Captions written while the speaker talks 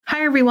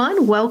Hi,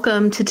 everyone.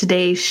 Welcome to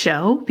today's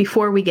show.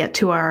 Before we get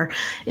to our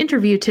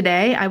interview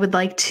today, I would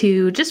like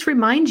to just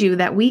remind you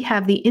that we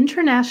have the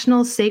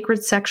International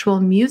Sacred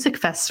Sexual Music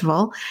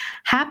Festival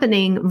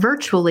happening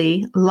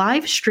virtually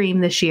live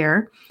stream this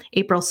year,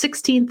 April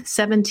 16th,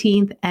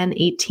 17th, and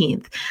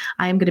 18th.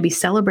 I am going to be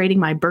celebrating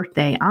my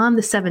birthday on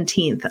the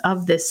 17th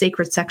of this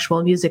Sacred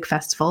Sexual Music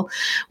Festival.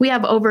 We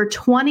have over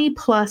 20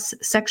 plus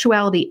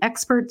sexuality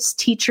experts,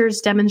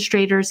 teachers,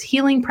 demonstrators,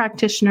 healing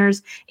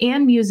practitioners,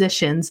 and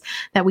musicians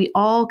that we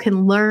all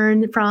can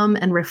learn from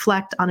and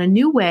reflect on a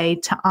new way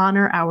to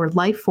honor our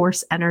life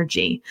force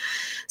energy.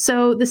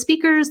 So the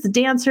speakers, the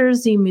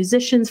dancers, the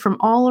musicians from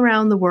all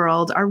around the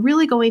world are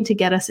really going to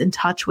get us in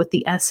touch with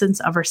the essence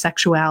of our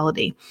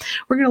sexuality.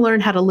 We're going to learn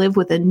how to live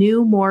with a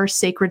new, more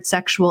sacred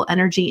sexual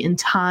energy in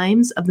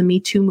times of the Me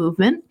Too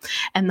movement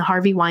and the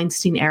Harvey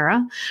Weinstein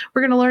era.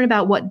 We're going to learn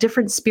about what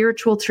different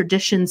spiritual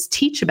traditions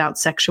teach about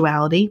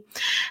sexuality,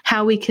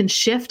 how we can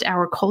shift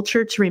our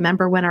culture to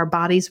remember when our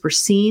bodies were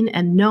seen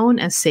and known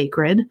as sacred,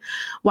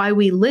 why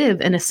we live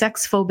in a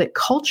sex-phobic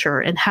culture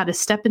and how to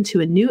step into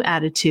a new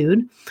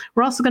attitude.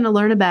 We're also going to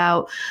learn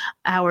about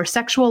our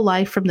sexual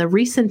life from the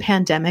recent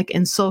pandemic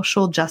and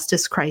social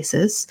justice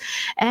crisis.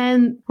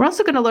 And we're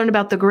also going to learn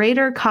about the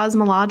greater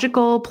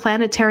cosmological,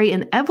 planetary,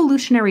 and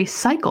evolutionary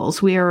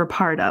cycles we are a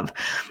part of.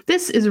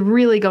 This is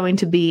really going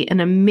to be an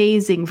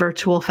amazing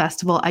virtual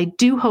festival. I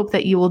do hope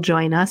that you will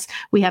join us.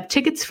 We have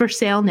tickets for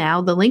sale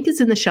now. The link is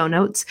in the show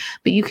notes,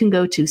 but you can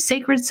go to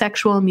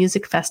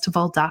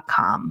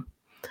sacredsexualmusicfestival.com.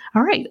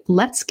 All right,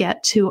 let's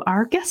get to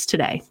our guest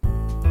today.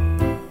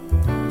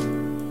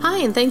 Hi,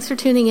 and thanks for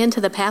tuning in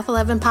to the Path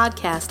 11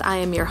 podcast. I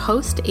am your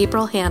host,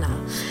 April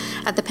Hanna.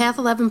 At the Path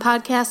 11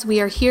 podcast,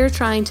 we are here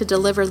trying to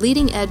deliver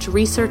leading-edge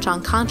research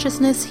on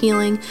consciousness,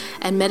 healing,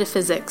 and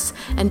metaphysics.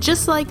 And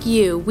just like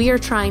you, we are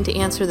trying to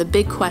answer the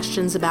big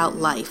questions about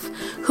life.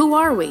 Who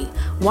are we?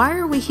 Why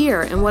are we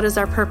here? And what is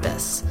our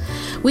purpose?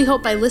 We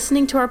hope by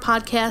listening to our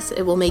podcast,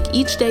 it will make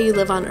each day you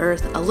live on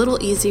Earth a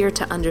little easier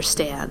to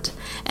understand.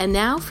 And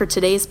now for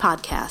today's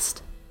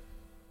podcast.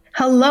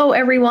 Hello,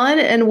 everyone,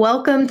 and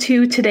welcome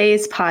to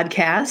today's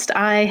podcast.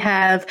 I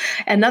have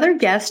another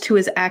guest who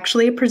is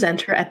actually a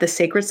presenter at the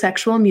Sacred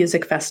Sexual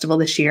Music Festival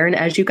this year. And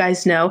as you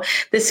guys know,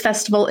 this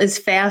festival is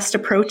fast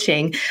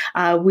approaching.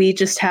 We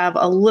just have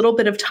a little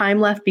bit of time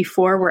left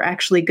before we're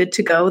actually good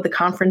to go. The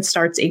conference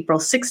starts April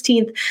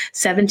 16th,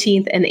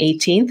 17th, and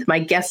 18th. My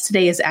guest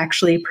today is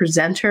actually a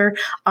presenter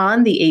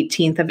on the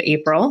 18th of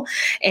April.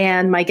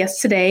 And my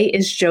guest today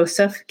is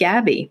Joseph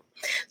Gabby.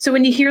 So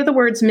when you hear the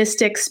words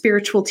mystic,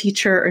 spiritual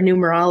teacher, or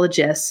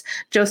numerologist,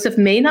 Joseph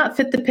may not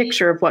fit the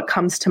picture of what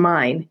comes to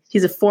mind.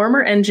 He's a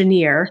former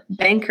engineer,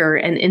 banker,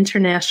 and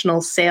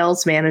international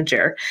sales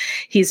manager.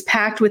 He's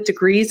packed with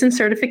degrees and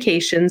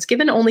certifications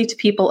given only to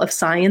people of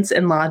science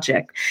and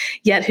logic.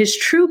 Yet his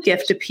true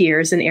gift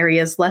appears in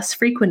areas less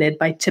frequented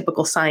by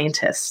typical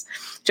scientists.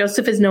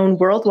 Joseph is known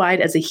worldwide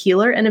as a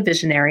healer and a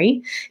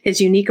visionary. His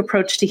unique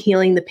approach to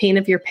healing the pain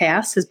of your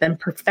past has been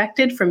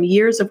perfected from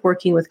years of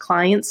working with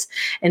clients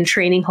and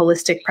training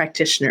holistic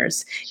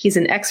practitioners. He's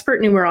an expert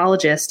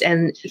numerologist,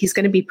 and he's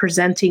going to be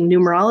presenting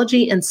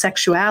numerology and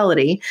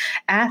sexuality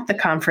at the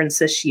conference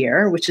this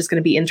year, which is going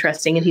to be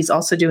interesting. And he's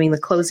also doing the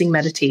closing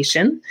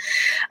meditation.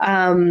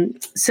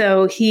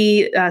 So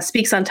he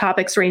speaks on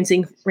topics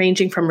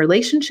ranging from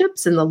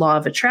relationships and the law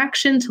of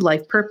attraction to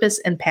life purpose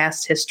and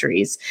past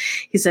histories.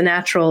 He's a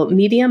natural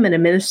medium and a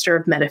minister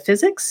of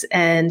metaphysics,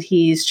 and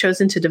he's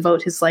chosen to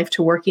devote his life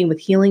to working with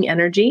healing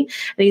energy.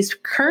 And he's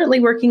currently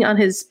working on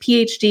his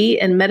PhD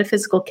in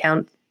metaphysical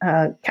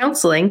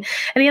counseling,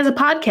 and he has a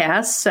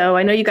podcast. So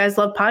I know you guys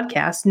love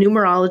podcasts,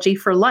 Numerology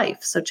for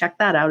Life. So check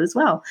that out as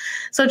well.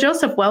 So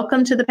Joseph,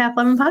 welcome to the Path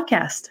 11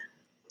 podcast.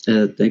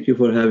 Thank you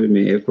for having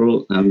me,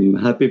 April. I'm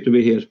happy to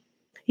be here.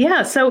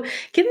 Yeah. So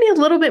give me a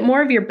little bit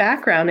more of your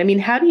background. I mean,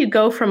 how do you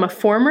go from a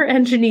former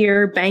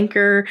engineer,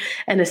 banker,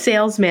 and a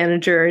sales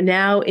manager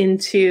now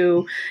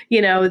into,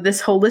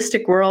 this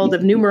holistic world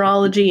of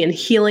numerology and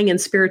healing and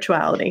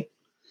spirituality?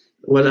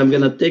 Well, I'm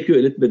going to take you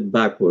a little bit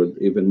backward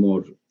even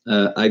more.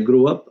 I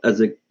grew up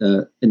in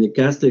a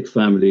Catholic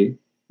family.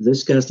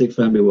 This Catholic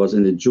family was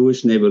in a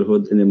Jewish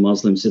neighborhood in a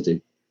Muslim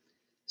city.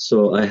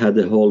 So I had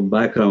the whole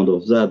background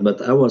of that,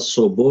 but I was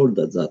so bored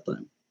at that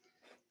time.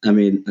 I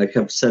mean, I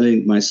kept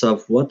telling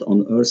myself, what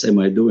on earth am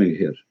I doing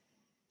here?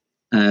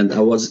 And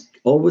I was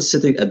always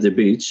sitting at the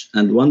beach,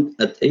 and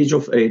at age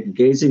of 8,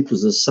 gazing to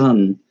the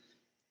sun,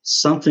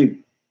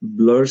 something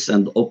blurs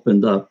and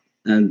opened up.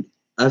 And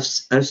I've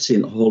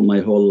seen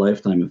my whole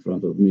lifetime in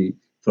front of me,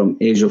 from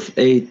age of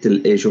 8 till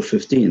age of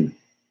 15.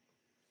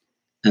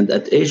 And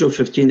at age of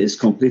 15, it's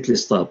completely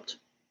stopped.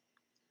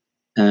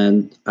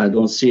 And I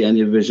don't see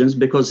any visions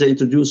because they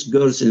introduced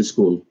girls in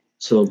school.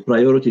 So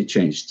priority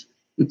changed.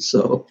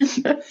 So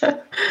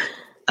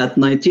at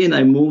 19,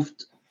 I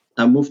moved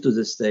to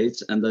the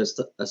States, and I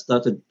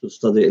started to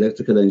study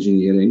electrical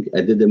engineering.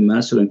 I did a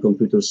master in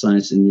computer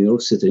science in New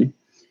York City.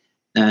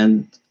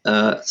 And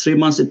 3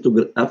 months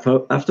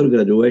after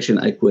graduation,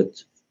 I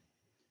quit.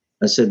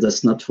 I said,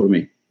 that's not for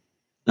me.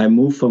 I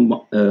moved from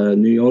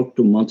New York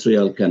to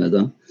Montreal,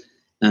 Canada.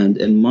 And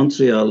in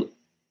Montreal,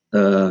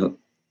 an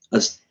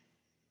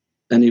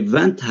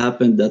event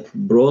happened that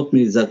brought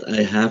me that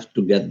I have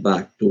to get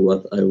back to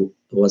what I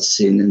was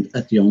seeing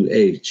at young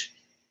age.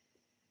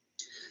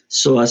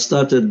 So I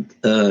started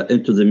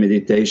into the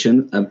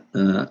meditation.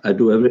 I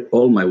do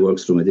all my work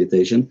through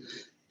meditation.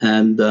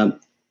 And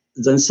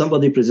then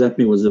somebody presented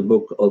me with a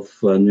book of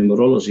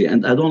numerology.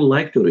 And I don't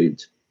like to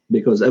read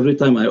because every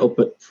time I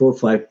open 4 or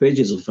 5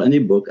 pages of any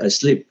book, I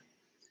sleep.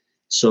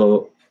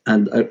 So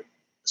I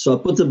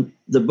put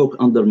the book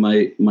under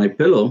my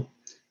pillow.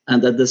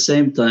 And at the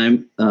same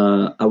time,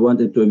 I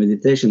went into a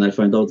meditation. I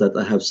found out that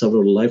I have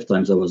several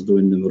lifetimes I was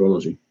doing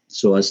numerology.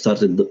 So I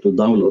started to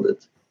download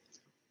it.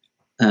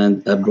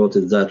 And I brought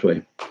it that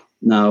way.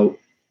 Now,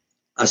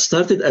 I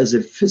started as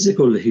a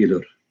physical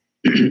healer,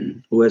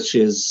 which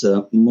is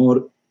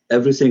more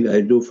everything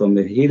I do from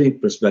a healing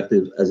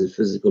perspective as a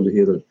physical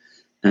healer.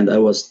 And I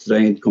was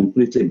trained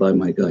completely by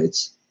my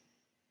guides.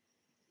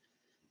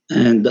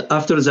 And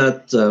after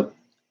that,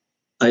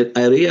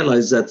 I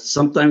realized that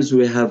sometimes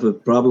we have a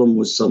problem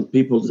with some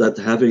people that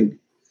having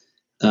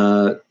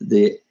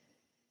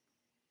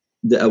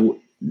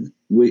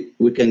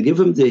we can give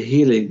them the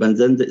healing, but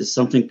then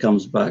something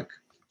comes back.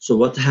 So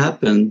what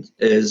happened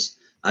is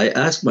I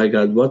asked my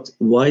God,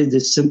 why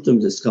this symptom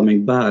is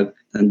coming back?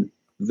 And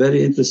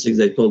very interesting,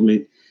 they told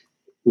me,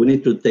 we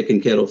need to take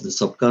care of the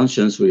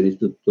subconscious. We need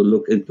to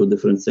look into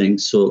different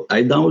things. So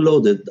I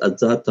downloaded at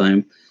that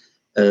time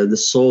the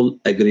soul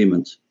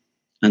agreement.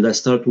 And I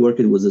start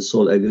working with the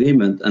soul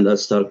agreement, and I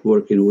start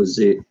working with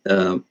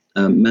the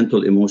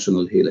mental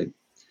emotional healing.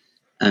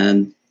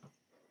 And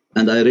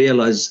I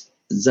realized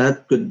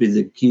that could be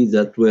the key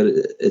that where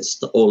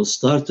it's all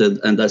started.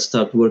 And I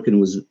start working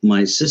with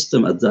my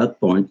system at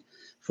that point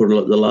for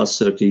the last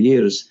 30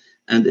 years.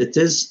 And it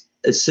is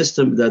a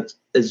system that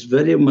is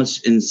very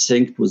much in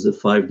sync with the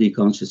 5D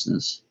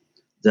consciousness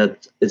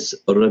that is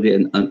already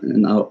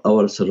in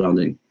our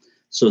surrounding.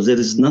 So there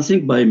is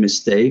nothing by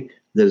mistake.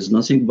 There is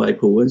nothing by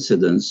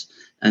coincidence.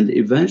 And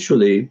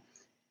eventually,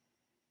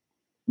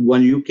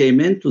 when you came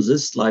into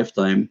this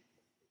lifetime,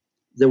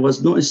 there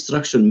was no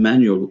instruction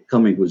manual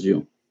coming with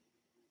you.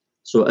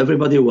 So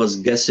everybody was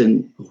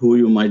guessing who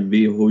you might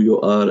be, who you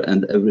are,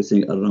 and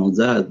everything around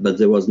that, but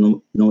there was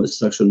no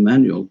instruction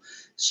manual.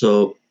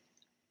 So,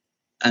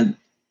 and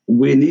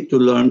we need to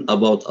learn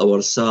about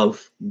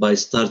ourselves by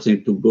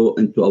starting to go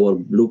into our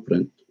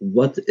blueprint.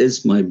 What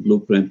is my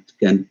blueprint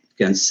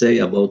can say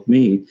about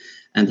me,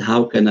 and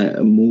how can I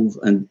move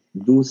and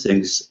do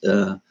things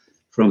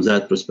from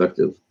that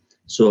perspective?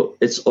 So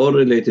it's all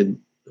related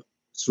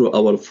through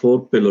our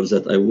 4 pillars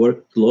that I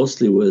work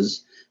closely with,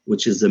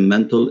 which is the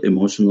mental,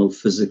 emotional,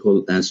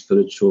 physical, and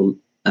spiritual,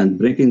 and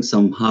bringing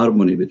some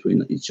harmony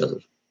between each other.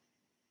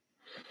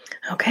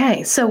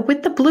 Okay, so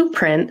with the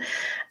blueprint,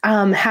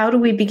 how do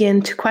we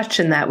begin to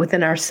question that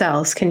within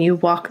ourselves? Can you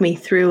walk me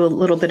through a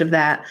little bit of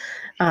that,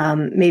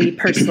 maybe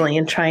personally,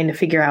 and trying to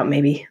figure out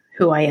maybe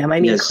who I am? I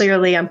mean, yes.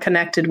 Clearly I'm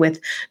connected with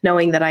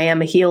knowing that I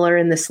am a healer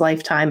in this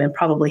lifetime and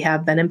probably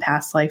have been in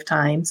past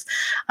lifetimes.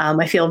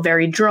 I feel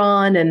very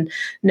drawn and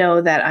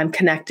know that I'm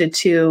connected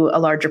to a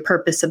larger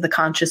purpose of the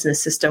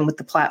consciousness system with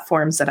the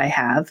platforms that I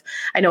have.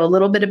 I know a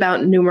little bit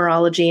about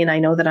numerology, and I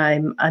know that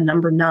I'm a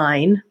number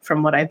 9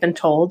 from what I've been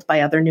told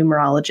by other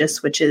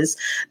numerologists, which is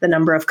the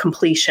number of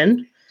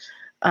completion.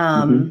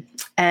 And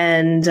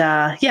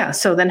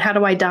so then how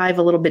do I dive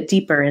a little bit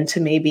deeper into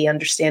maybe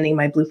understanding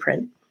my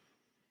blueprint?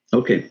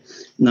 Okay.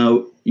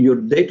 Now, your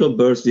date of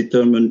birth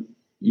determines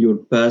your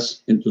path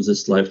into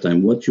this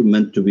lifetime, what you're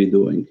meant to be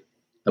doing,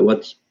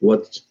 what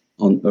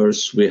on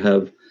earth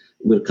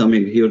we're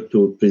coming here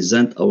to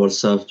present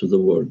ourselves to the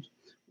world.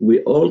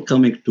 We're all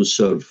coming to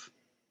serve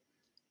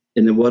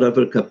in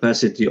whatever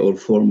capacity or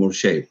form or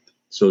shape.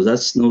 So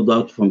that's no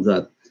doubt from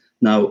that.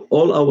 Now,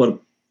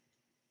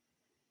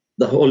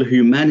 the whole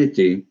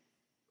humanity,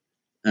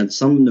 and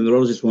some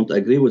numerologists won't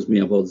agree with me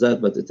about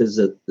that, but it is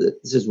that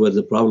this is where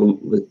the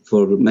problem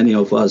for many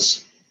of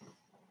us.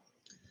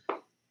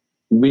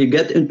 We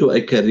get into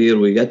a career,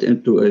 we get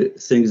into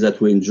things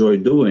that we enjoy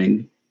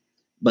doing,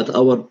 but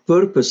our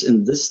purpose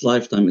in this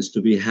lifetime is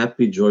to be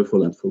happy,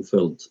 joyful, and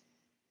fulfilled.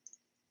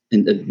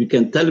 And you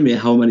can tell me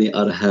how many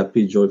are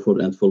happy,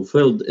 joyful, and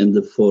fulfilled in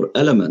the 4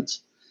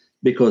 elements.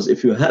 Because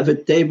if you have a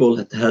table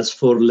that has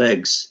 4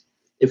 legs,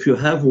 if you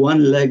have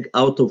 1 leg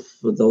out of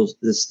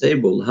this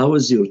table, how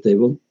is your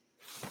table?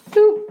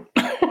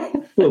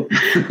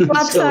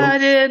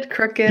 Lopsided,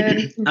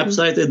 crooked.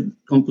 Lopsided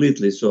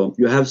completely. So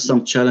you have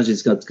some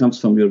challenges that comes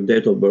from your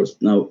date of birth.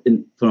 Now,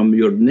 from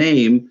your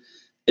name,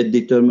 it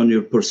determines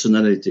your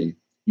personality,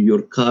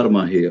 your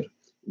karma here,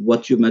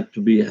 what you meant to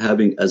be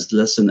having as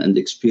lesson and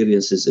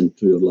experiences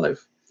into your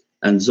life.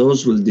 And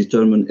those will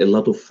determine a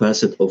lot of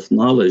facets of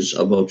knowledge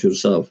about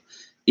yourself.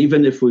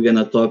 Even if we're going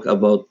to talk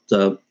about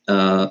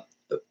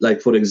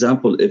like, for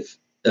example, if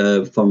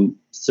from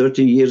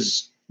 30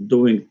 years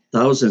doing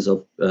thousands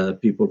of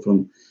people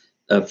from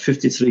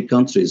 53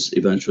 countries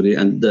eventually,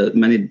 and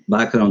many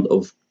background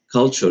of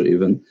culture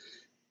even,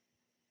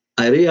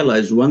 I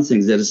realized one thing: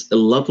 there is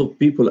a lot of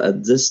people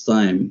at this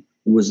time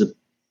with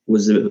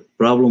a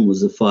problem with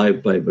the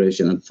 5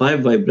 vibration, and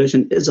 5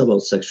 vibration is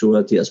about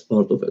sexuality as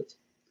part of it,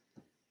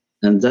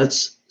 and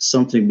that's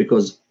something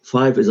because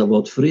 5 is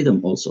about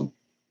freedom also.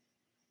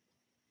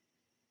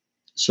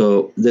 So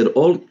they're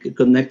all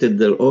connected,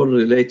 they're all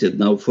related.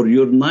 Now, for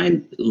your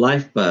 9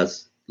 life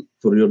paths,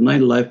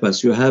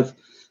 you have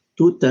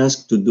 2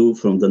 tasks to do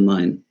from the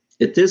 9.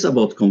 It is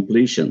about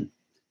completion,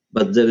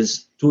 but there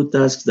is 2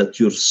 tasks that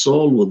your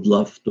soul would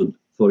love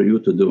for you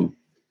to do.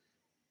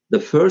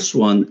 The first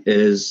one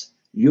is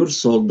your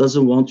soul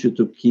doesn't want you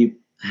to keep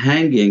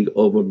hanging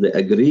over the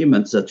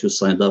agreements that you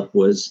signed up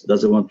with,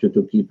 doesn't want you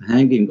to keep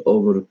hanging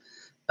over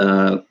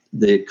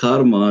the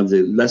karma,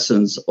 the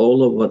lessons, all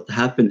of what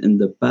happened in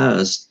the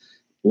past,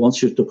 wants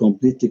you to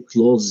completely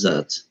close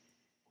that,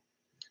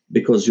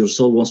 because your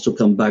soul wants to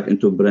come back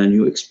into brand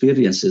new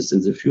experiences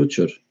in the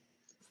future.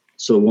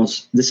 So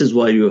this is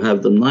why you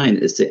have the 9,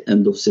 it's the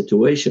end of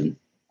situation,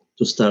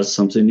 to start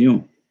something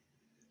new.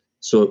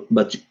 So,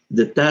 but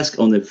the task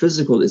on the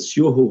physical, it's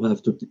you who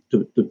have to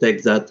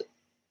take that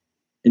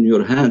in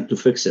your hand to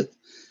fix it.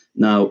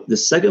 Now, the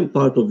second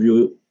part of you,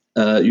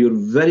 you're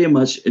very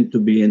much into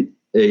being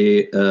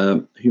a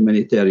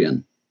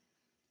humanitarian.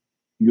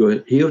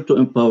 You're here to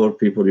empower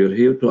people. You're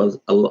here to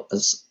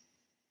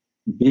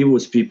be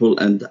with people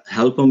and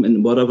help them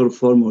in whatever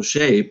form or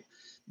shape.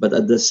 But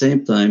at the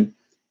same time,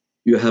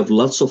 you have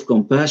lots of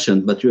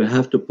compassion, but you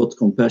have to put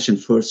compassion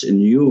first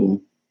in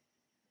you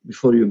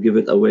before you give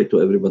it away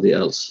to everybody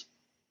else.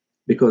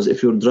 Because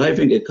if you're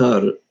driving a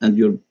car and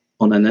you're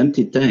on an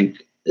empty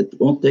tank, it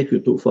won't take you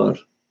too far.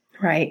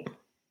 Right.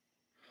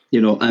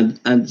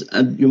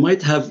 And you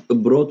might have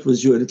brought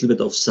with you a little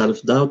bit of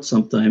self-doubt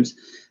sometimes,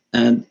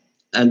 and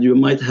you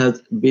might have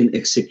been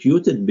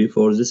executed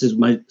before.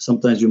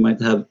 Sometimes you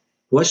might have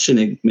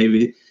questioning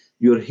maybe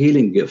your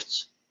healing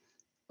gifts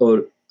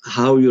or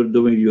how you're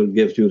doing your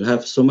gift. You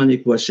have so many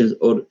questions,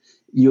 or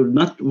you're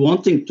not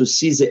wanting to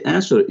see the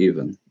answer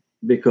even,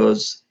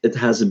 because it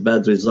has a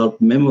bad result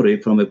memory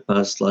from a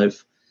past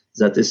life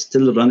that is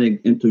still running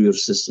into your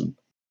system.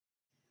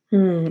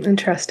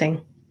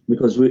 Interesting.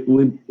 Because we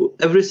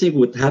everything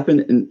would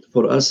happen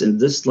for us in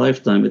this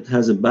lifetime, it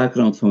has a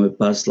background from a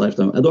past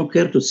lifetime. I don't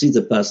care to see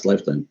the past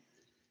lifetime.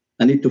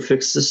 I need to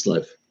fix this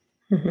life.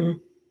 Mm-hmm.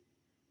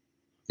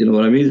 You know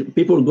what I mean?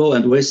 People go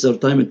and waste their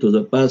time into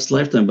the past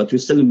lifetime, but we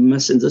still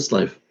mess in this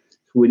life.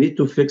 We need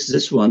to fix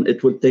this one.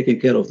 It will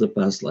take care of the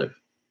past life.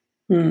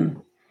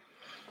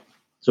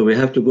 So we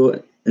have to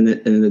go in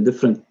a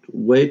different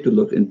way to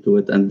look into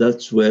it. And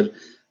that's where,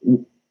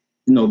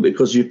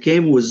 because you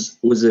came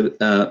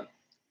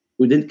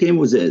we didn't came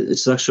with an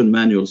instruction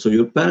manual. So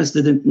your parents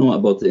didn't know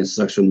about the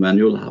instruction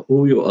manual,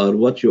 who you are,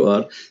 what you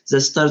are. They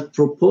start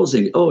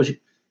proposing,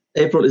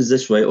 April is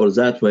this way or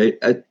that way.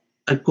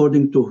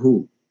 According to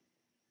who?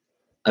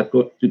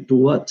 According to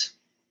what?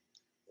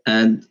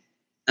 And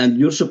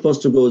you're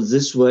supposed to go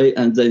this way,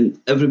 and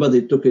then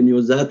everybody took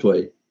you that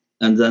way.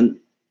 And then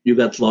you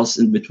got lost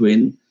in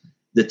between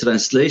the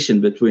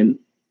translation between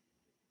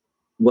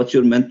what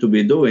you're meant to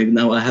be doing.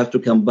 Now I have to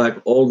come back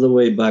all the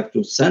way back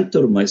to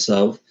center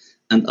myself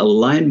and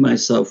align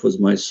myself with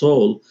my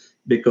soul,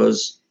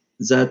 because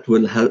that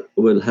will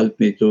help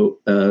me to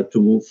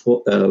move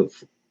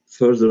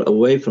further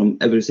away from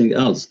everything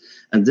else.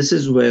 And this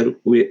is where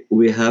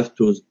we have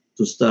to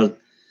start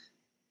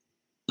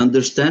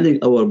understanding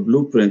our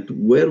blueprint,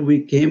 where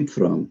we came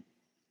from,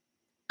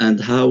 and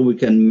how we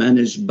can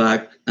manage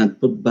back and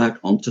put back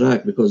on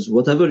track. Because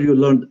whatever you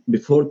learned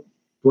before,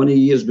 20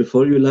 years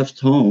before you left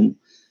home,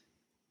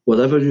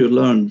 whatever you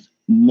learned,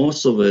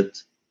 most of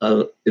it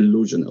are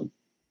illusional.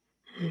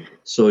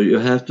 So you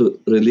have to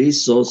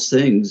release those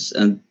things,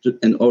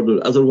 in order,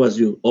 otherwise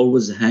you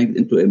always hang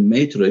into a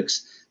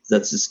matrix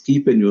that is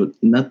keeping you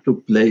not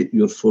to play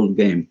your full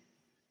game.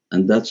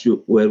 And that's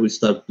where we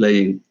start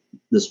playing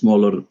the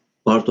smaller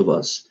part of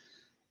us.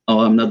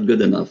 I'm not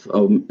good enough.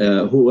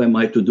 Who am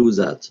I to do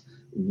that?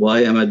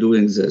 Why am I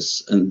doing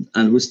this?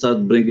 And we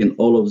start bringing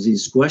all of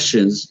these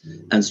questions,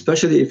 and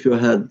especially if you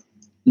had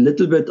a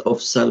little bit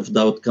of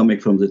self-doubt coming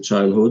from the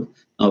childhood,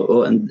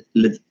 and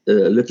a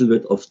little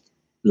bit of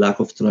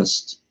lack of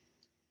trust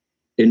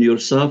in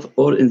yourself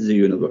or in the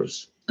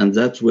universe. And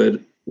that's where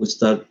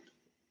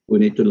we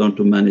need to learn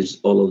to manage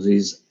all of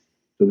these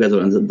together.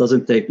 And it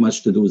doesn't take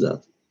much to do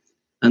that.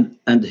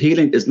 And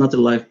healing is not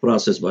a life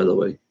process, by the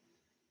way.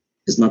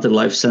 It's not a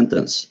life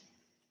sentence.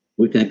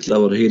 We can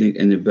kill our healing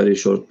in a very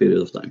short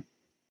period of time.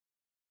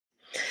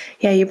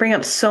 Yeah, you bring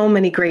up so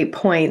many great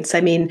points.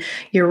 I mean,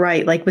 you're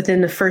right. Like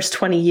within the first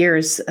 20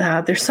 years,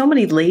 there's so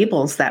many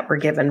labels that were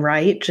given,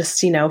 right?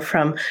 Just,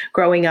 from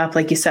growing up,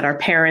 like you said, our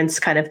parents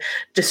kind of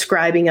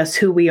describing us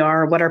who we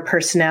are, what our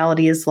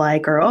personality is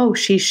like, or, oh,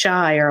 she's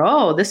shy, or,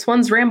 oh, this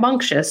one's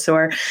rambunctious,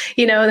 or,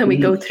 then we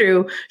go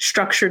through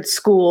structured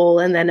school.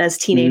 And then as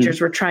teenagers,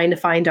 we're trying to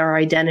find our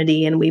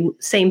identity. And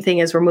same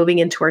thing as we're moving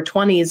into our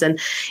 20s. And,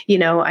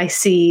 I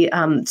see,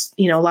 a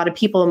lot of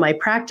people in my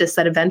practice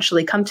that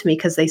eventually come to me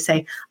because they say,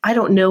 say, I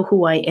don't know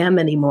who I am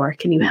anymore.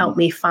 Can you help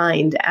me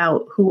find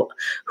out who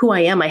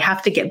I am? I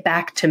have to get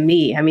back to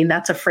me. I mean,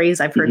 that's a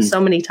phrase I've heard so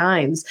many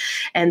times.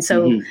 And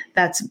so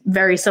that's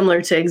very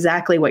similar to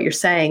exactly what you're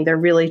saying. They're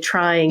really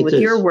trying, with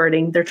your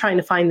wording, they're trying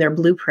to find their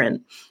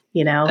blueprint,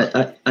 you know?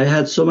 I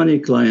had so many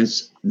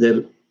clients,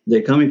 they're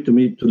coming to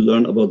me to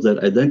learn about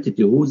their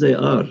identity, who they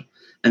are,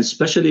 and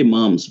especially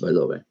moms, by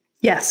the way.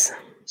 Yes.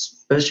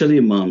 Especially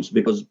moms,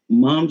 because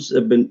moms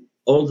have been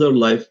all their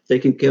life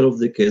taking care of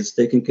the kids,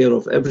 taking care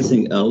of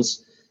everything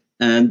else.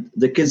 And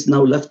the kids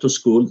now left to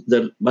school,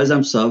 they're by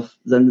themselves,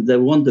 then they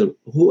wonder,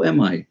 who am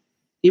I?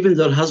 Even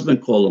their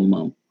husband call them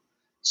mom.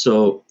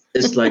 So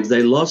it's like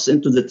they lost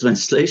into the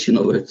translation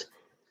of it.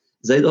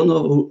 They don't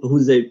know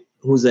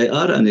who they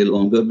are any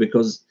longer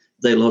because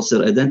they lost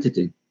their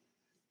identity.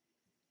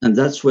 And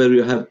that's where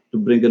you have to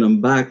bring them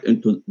back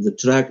into the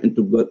track,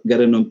 into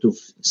getting them to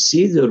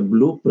see their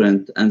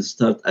blueprint and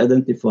start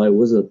identify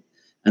with it.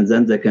 And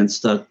then they can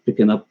start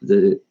picking up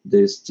the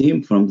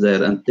steam from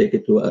there and take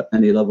it to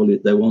any level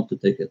they want to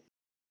take it.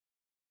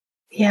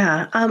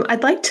 Yeah,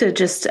 I'd like to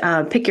just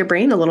pick your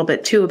brain a little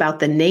bit too about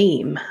the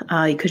name,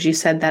 because you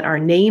said that our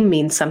name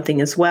means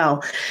something as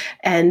well.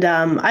 And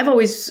I've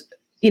always,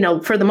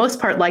 for the most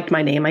part, liked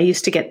my name. I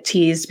used to get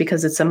teased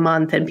because it's a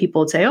month and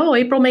people would say, oh,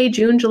 April, May,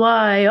 June,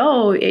 July.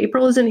 Oh,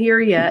 April isn't here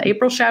yet.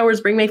 April showers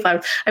bring May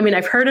flowers. I mean,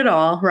 I've heard it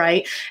all,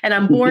 right? And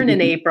I'm born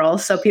in April.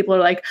 So people are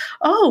like,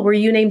 oh, were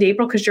you named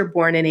April because you're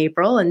born in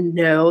April? And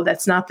no,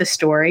 that's not the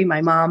story.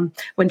 My mom,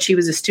 when she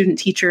was a student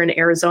teacher in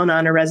Arizona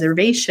on a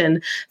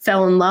reservation,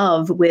 fell in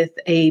love with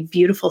a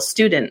beautiful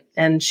student.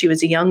 And she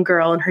was a young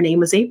girl and her name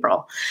was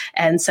April.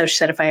 And so she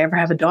said, if I ever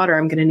have a daughter,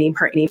 I'm going to name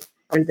her April.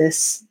 Or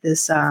this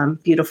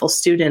beautiful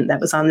student that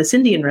was on this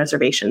Indian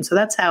reservation. So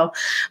that's how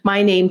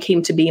my name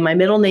came to be. My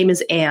middle name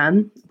is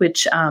Anne,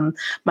 which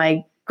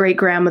my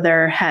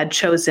great-grandmother had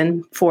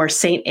chosen for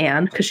Saint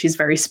Anne because she's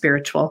very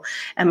spiritual.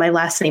 And my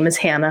last name is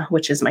Hannah,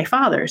 which is my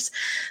father's.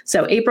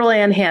 So April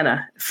Ann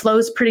Hannah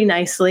flows pretty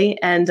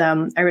nicely. And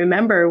I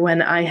remember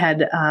when I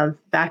had,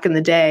 back in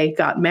the day,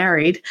 got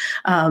married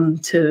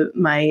to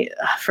my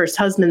first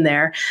husband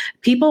there,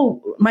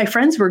 my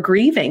friends were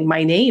grieving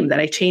my name, that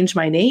I changed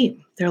my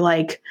name. They're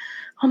like,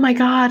 oh my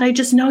God, I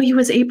just know you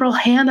as April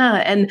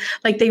Hannah. And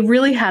like, they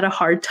really had a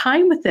hard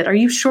time with it. Are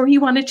you sure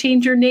you want to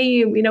change your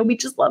name? We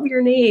just love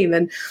your name.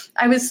 And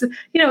I was,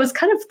 it was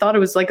kind of thought it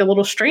was like a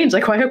little strange.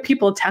 Like, why are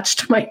people attached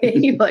to my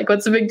name? Like,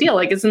 what's the big deal?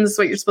 Like, isn't this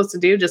what you're supposed to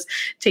do? Just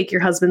take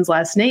your husband's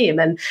last name.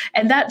 And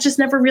that just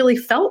never really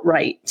felt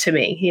right to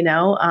me,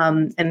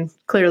 and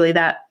clearly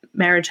that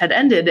marriage had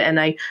ended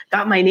and I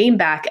got my name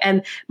back.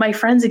 And my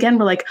friends again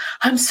were like,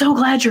 I'm so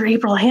glad you're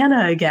April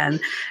Hannah again.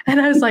 And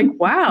I was like,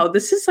 wow,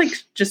 this is like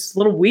just a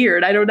little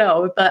weird. I don't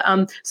know.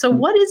 But so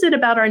what is it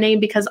about our name?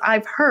 Because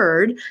I've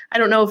heard, I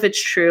don't know if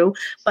it's true,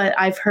 but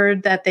I've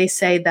heard that they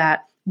say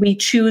that we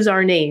choose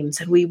our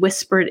names and we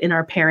whisper it in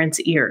our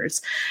parents'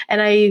 ears.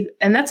 And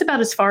that's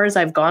about as far as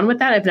I've gone with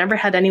that. I've never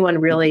had anyone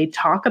really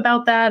talk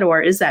about that.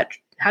 Or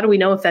how do we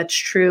know if that's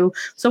true?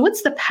 So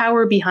what's the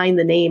power behind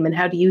the name, and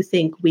how do you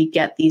think we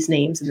get these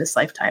names in this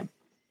lifetime?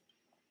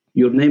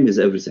 Your name is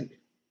everything.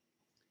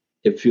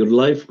 If your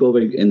life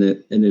going in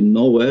a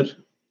nowhere,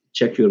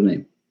 check your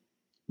name,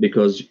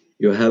 because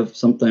you have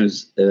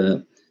sometimes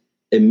a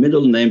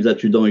middle name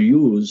that you don't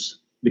use,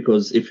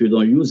 because if you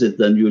don't use it,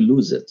 then you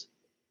lose it.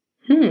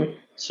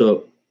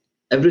 So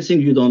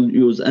everything you don't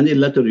use, any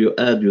letter you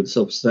add, you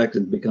subtract,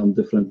 it becomes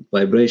different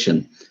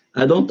vibration.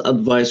 I don't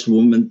advise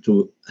women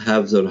to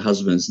have their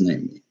husband's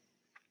name,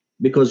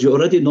 because you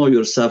already know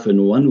yourself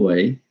in one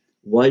way.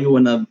 Why you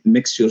want to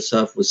mix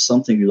yourself with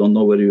something you don't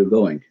know where you're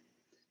going?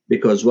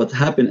 Because what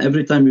happened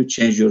every time you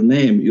change your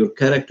name, your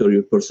character,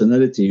 your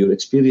personality, your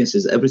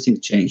experiences,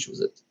 everything changed with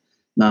it.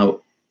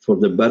 Now, for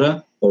the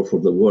better or for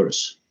the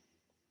worse.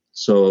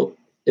 So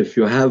if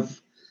you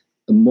have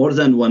more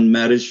than one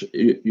marriage,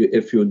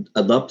 if you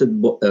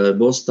adopted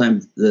both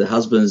times the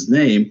husband's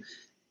name,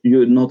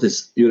 you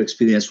notice your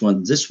experience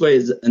went this way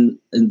in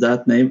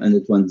that name, and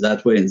it went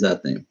that way in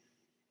that name,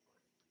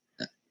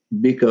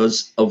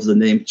 because of the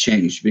name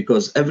change.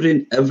 Because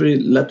every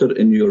letter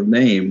in your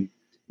name.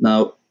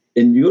 Now,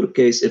 in your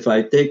case, if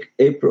I take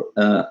April,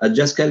 I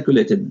just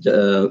calculated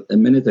a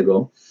minute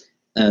ago,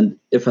 and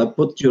if I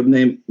put your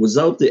name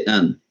without the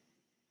N,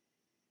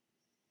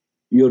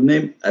 your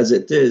name as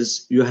it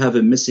is, you have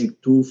a missing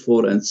 2,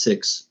 4, and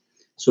 6.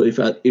 So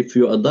if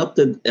you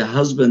adopted a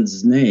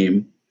husband's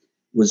name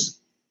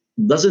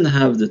doesn't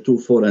have the 2,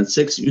 4, and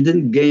 6, you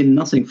didn't gain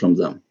nothing from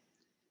them.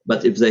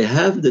 But if they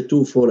have the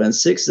 2, 4, and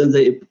 6, then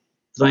they're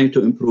trying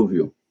to improve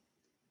you.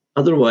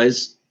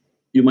 Otherwise,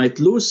 you might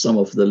lose some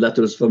of the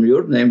letters from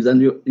your name,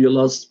 then you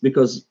lost,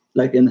 because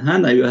like in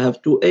Hannah, you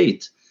have 2,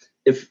 8.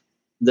 If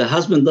the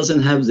husband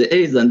doesn't have the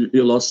 8, then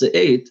you lost the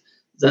 8,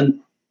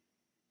 then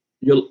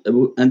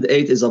and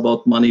 8 is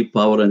about money,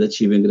 power, and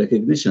achieving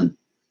recognition.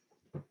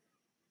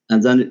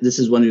 And then this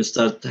is when you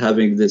start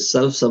having this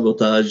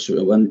self-sabotage,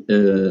 when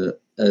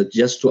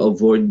just to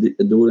avoid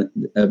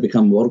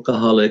become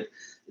workaholic,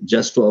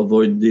 just to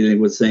avoid dealing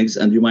with things.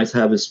 And you might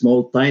have a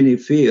small, tiny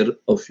fear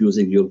of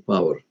using your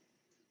power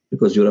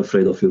because you're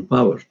afraid of your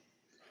power.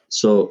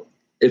 So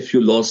if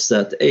you lost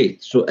that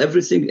 8, so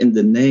everything in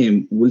the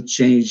name will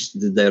change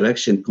the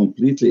direction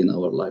completely in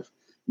our life.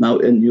 Now,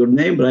 in your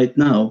name right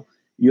now,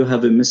 you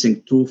have a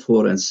missing 2,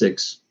 4, and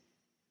 6.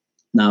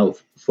 Now,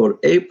 for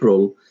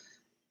April,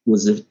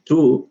 with the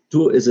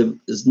 2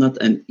 is not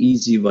an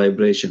easy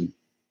vibration.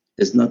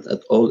 It's not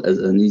at all as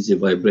an easy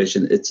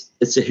vibration.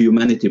 It's a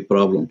humanity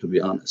problem, to be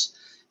honest.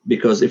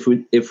 Because if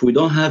we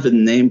don't have a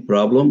name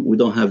problem, we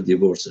don't have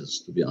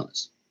divorces, to be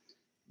honest.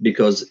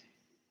 Because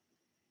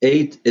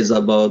 8 is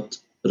about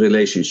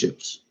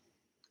relationships.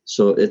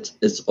 So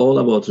it's all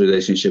about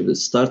relationship. It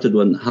started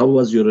how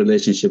was your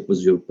relationship with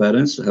your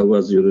parents? How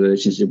was your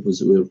relationship with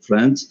your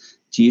friends,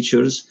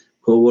 teachers,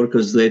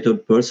 co-workers, later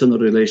personal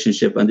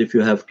relationship, and if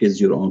you have kids,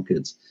 your own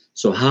kids.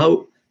 So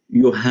how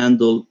you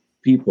handle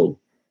people,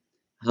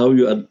 how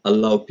you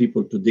allow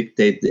people to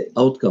dictate the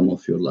outcome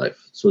of your life.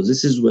 So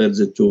this is where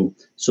the 2.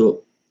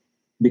 So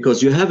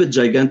because you have a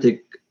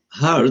gigantic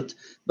heart,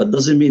 but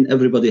doesn't mean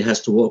everybody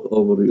has to walk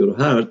over your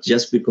heart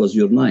just because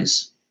you're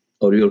nice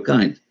or you're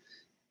kind.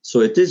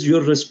 So it is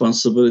your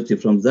responsibility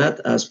from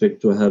that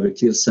aspect to have a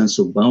clear sense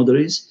of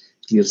boundaries,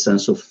 clear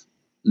sense of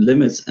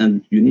limits,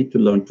 and you need to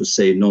learn to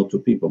say no to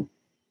people.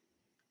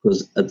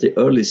 Because at the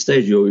early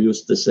stage, you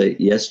used to say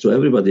yes to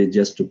everybody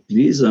just to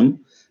please them,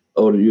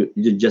 or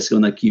you're just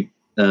going to keep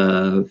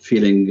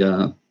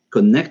feeling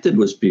connected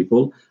with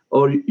people,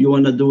 or you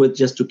want to do it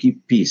just to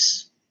keep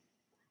peace.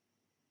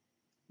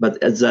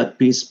 But as that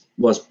peace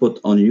was put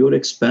on your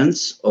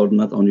expense or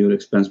not on your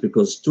expense,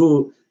 because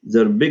 2,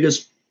 their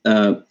biggest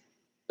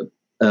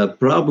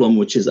problem,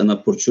 which is an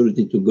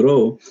opportunity to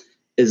grow,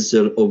 is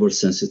their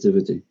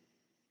oversensitivity.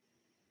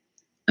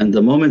 And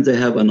the moment they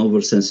have an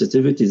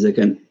oversensitivity, they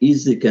can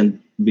easily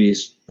be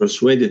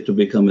persuaded to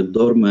become a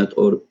doormat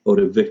or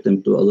a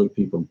victim to other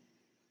people.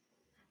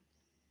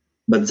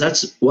 But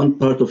that's one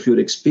part of your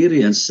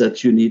experience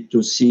that you need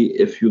to see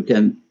if you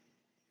can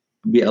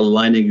be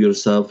aligning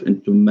yourself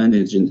into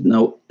managing.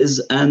 Now, is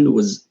Anne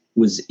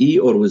with E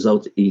or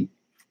without E?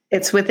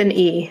 It's with an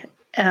E.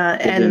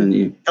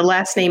 And the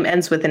last name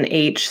ends with an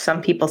H.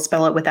 Some people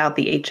spell it without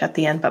the H at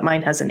the end, but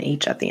mine has an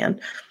H at the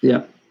end.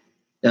 Yeah.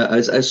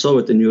 I saw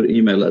it in your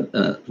email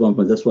at one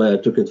point. That's why I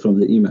took it from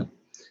the email.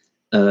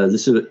 But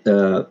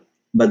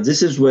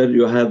this is where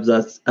you have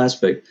that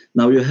aspect.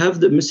 Now you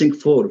have the missing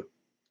 4.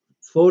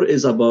 4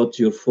 is about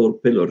your 4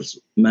 pillars: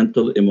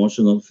 mental,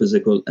 emotional,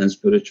 physical, and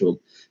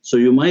spiritual. So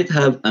you might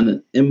have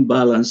an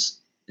imbalance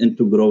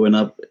into growing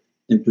up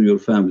into your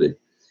family.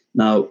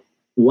 Now,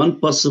 one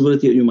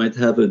possibility, you might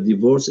have a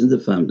divorce in the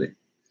family.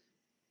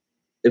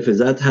 If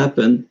that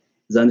happened,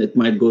 then it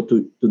might go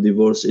to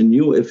divorce in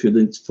you if you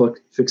didn't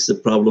fix the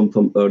problem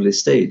from early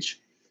stage.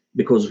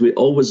 Because we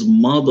always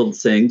model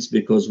things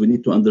because we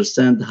need to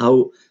understand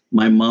how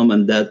my mom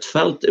and dad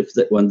felt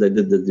when they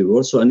did the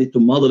divorce. So I need to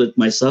model it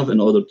myself in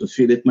order to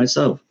feel it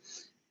myself.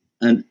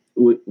 And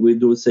we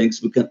do things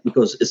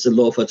because it's a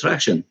law of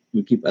attraction.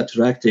 We keep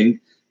attracting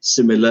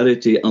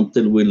similarity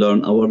until we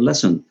learn our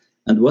lesson.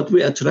 And what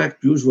we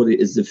attract usually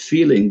is the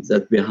feeling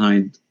that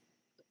behind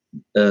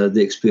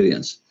the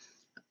experience.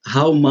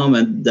 How mom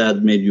and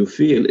dad made you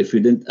feel. If you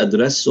didn't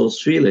address those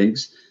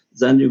feelings,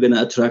 then you're going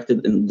to attract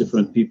it in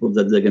different people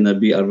that they're going to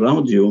be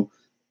around you,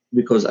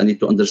 because I need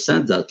to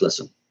understand that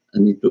lesson. I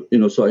need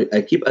to, so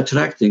I keep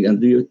attracting.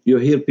 And you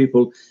hear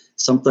people,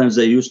 sometimes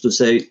they used to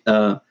say,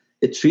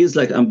 it feels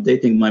like I'm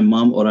dating my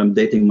mom or I'm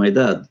dating my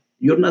dad.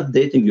 You're not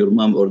dating your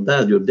mom or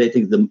dad. You're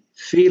dating the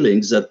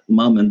feelings that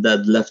mom and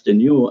dad left in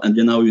you. And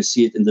now you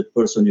see it in the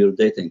person you're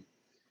dating.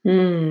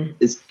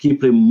 It's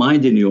keep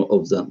reminding you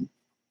of them.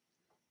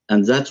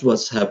 And that's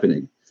what's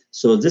happening.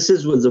 So this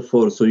is with the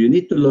 4. So you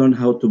need to learn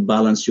how to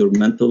balance your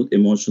mental,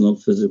 emotional,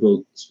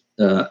 physical,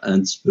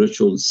 and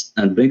spiritual,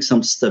 and bring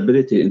some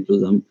stability into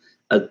them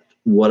at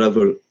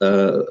whatever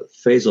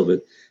phase of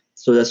it.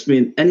 So that's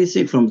mean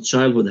anything from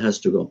childhood has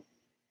to go.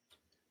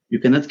 You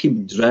cannot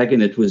keep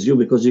dragging it with you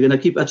because you're going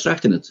to keep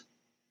attracting it.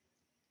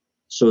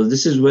 So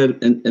this is where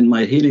in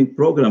my healing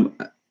program,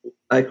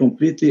 I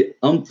completely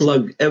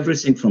unplug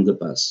everything from the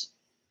past.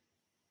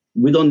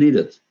 We don't need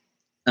it.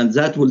 And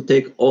that will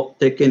take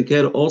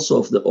care also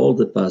of all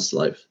the past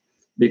life.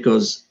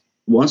 Because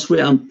once we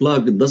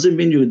unplug, it doesn't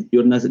mean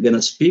you're not going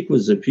to speak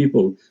with the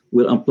people.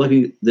 We're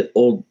unplugging the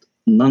old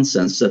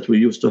nonsense that we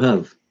used to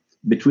have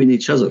between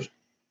each other.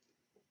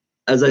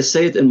 As I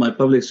say it in my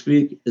public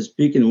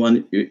speaking,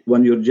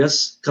 when you're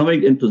just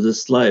coming into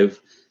this life,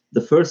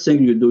 the first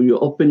thing you do, you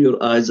open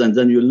your eyes and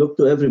then you look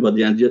to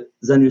everybody and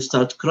then you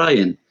start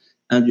crying.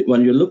 And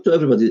when you look to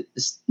everybody,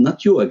 it's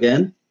not you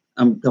again.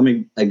 I'm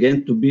coming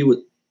again to be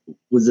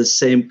with the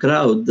same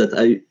crowd that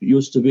I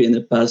used to be in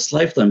a past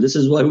lifetime. This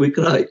is why we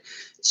cry.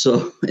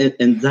 So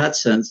in that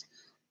sense,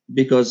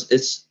 because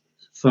it's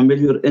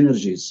familiar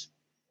energies.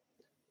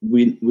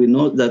 We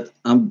know that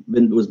I've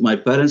been with my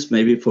parents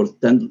maybe for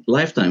 10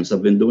 lifetimes.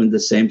 I've been doing the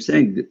same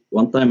thing.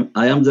 One time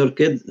I am their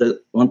kid.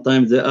 One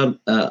time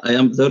I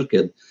am their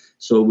kid.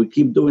 So we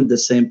keep doing the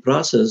same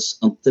process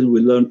until we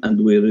learn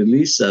and we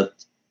release that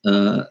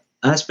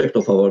aspect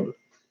of our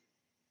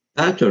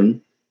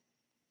pattern,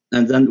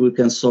 and then we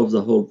can solve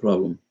the whole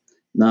problem.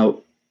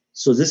 Now,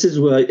 so this is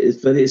why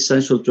it's very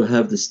essential to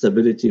have the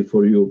stability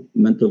for you,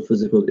 mental,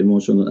 physical,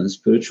 emotional, and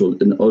spiritual,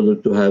 in order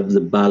to have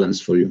the balance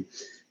for you.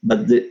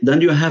 But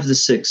then you have the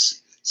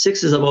 6.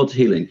 6 is about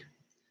healing,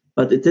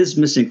 but it is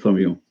missing from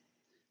you.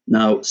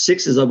 Now,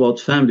 6 is about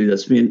family.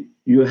 That means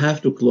you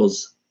have to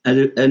close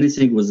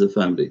anything with the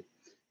family,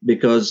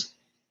 because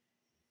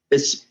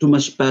it's too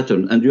much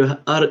pattern. And you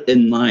are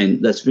in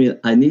 9. That means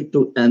I need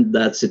to end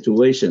that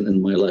situation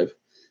in my life.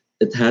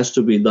 It has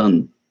to be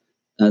done.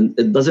 And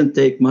it doesn't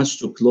take much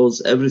to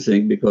close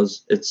everything,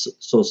 because it's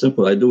so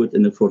simple. I do it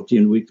in a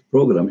 14-week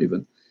program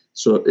even.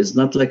 So it's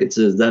not like it's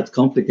that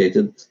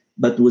complicated.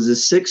 But with the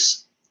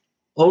 6,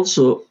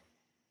 also,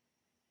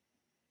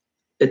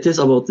 it is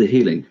about the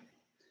healing.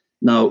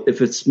 Now,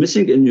 if it's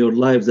missing in your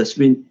life, that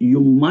means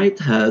you might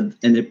have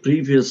in a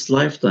previous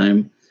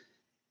lifetime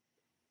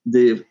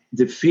the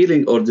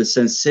feeling or the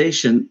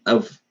sensation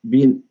of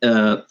being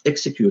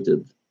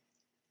executed,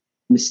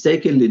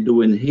 mistakenly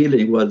doing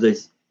healing while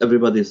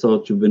everybody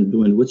thought you've been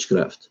doing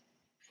witchcraft.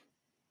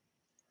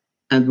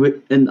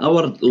 And in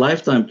our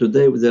lifetime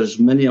today, there's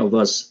many of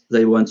us,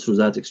 they went through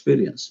that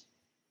experience.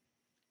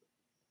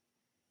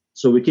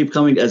 So we keep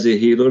coming as a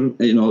healer,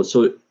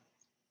 so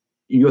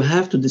you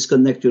have to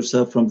disconnect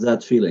yourself from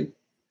that feeling.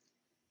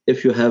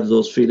 If you have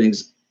those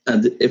feelings,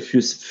 and if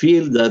you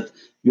feel that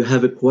you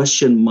have a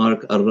question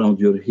mark around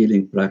your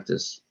healing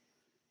practice,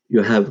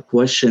 you have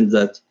questioned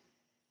that,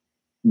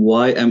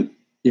 why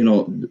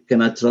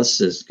can I trust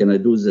this? Can I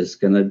do this?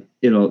 Can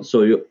I,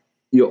 so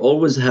you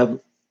always have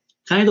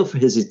kind of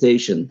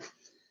hesitation,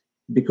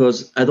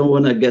 because I don't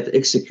want to get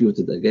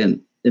executed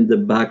again in the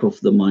back of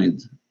the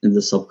mind, in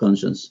the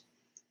subconscious.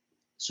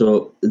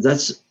 So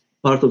that's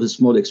part of the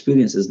small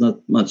experience, is not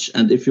much.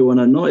 And if you want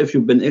to know if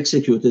you've been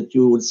executed,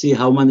 you will see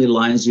how many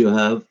lines you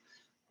have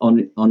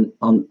on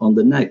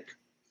the neck,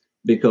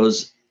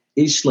 because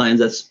each line,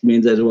 that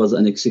means there was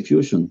an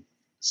execution.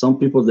 Some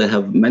people, they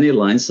have many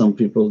lines. Some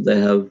people, they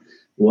have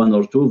 1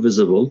 or 2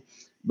 visible,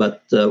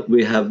 but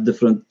we have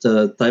different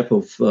type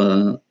of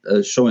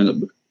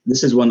showing.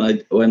 This is when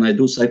I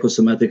do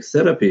psychosomatic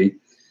therapy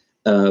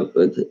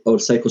or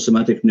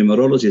psychosomatic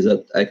numerology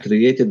that I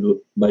created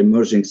by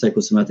merging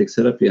psychosomatic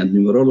therapy and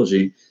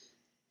numerology,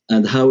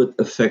 and how it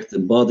affects the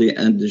body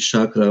and the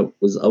chakra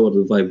with our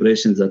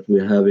vibrations that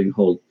we're having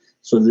hold.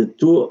 So the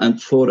 2 and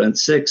 4 and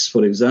 6,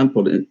 for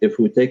example, if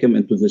we take them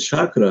into the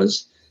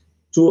chakras,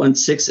 2 and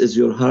 6 is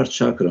your heart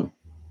chakra.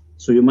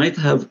 So you might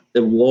have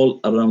a wall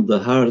around the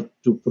heart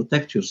to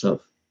protect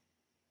yourself.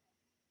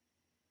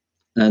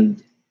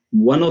 And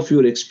one of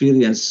your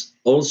experience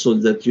also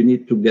that you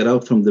need to get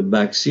out from the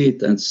back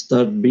seat and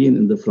start being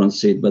in the front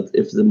seat. But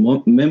if the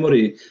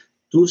memory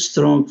too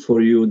strong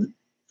for you,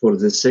 for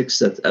the 6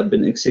 that have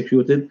been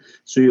executed,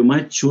 so you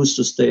might choose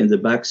to stay in the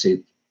back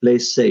seat, play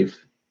safe,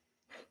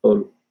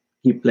 or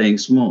keep playing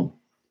small.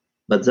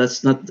 But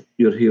that's not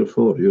you're here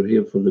for. You're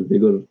here for the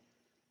bigger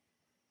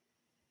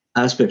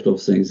aspect of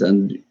things,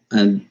 and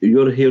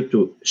you're here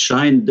to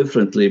shine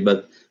differently.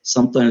 But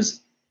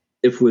sometimes,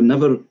 if we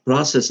never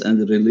process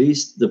and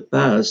release the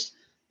past,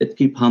 it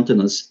keep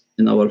haunting us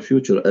in our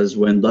future. As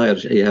Wayne Dyer,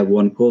 he have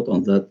one quote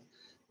on that.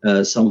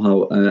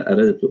 Somehow I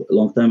read it a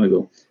long time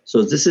ago.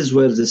 So this is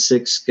where the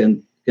 6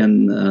 can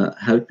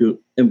help you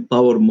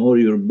empower more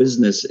your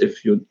business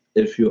if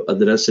you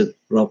address it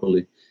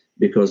properly,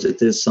 because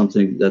it is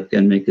something that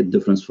can make a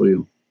difference for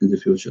you in the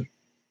future.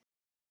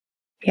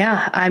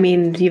 Yeah, I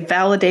mean, you've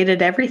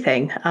validated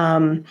everything.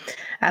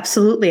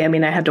 Absolutely. I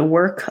mean, I had to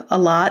work a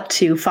lot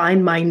to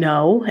find my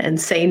no and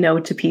say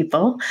no to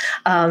people.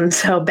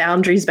 So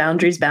boundaries,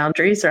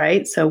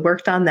 right? So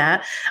worked on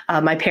that.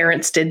 My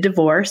parents did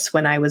divorce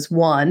when I was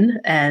 1.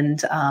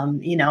 And,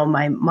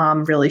 my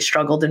mom really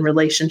struggled in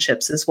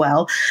relationships as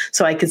well.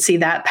 So I could see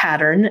that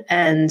pattern,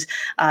 and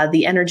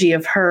the energy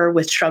of her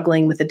with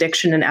struggling with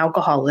addiction and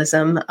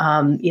alcoholism.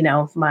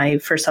 My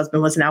first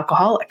husband was an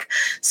alcoholic.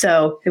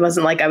 So it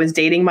wasn't like I was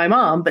dating my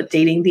mom, but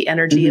dating the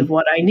energy of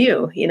what I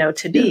knew,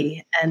 to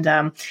be. And,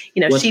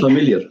 what's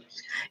familiar.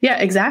 Yeah,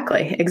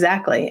 exactly.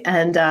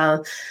 And,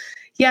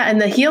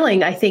 and the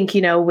healing, I think,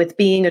 with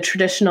being a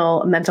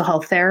traditional mental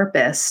health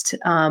therapist,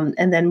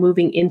 and then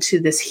moving into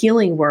this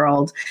healing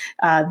world,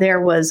 there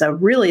was a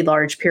really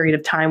large period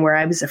of time where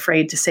I was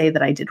afraid to say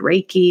that I did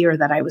Reiki or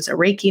that I was a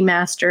Reiki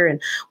master.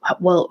 And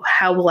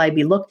how will I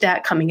be looked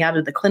at coming out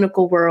of the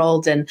clinical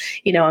world? And,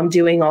 I'm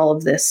doing all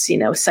of this,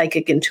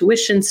 psychic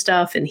intuition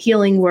stuff and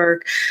healing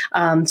work.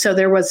 So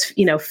there was,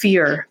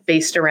 fear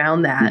based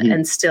around that,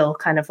 and still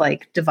kind of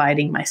like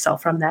dividing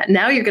myself from that.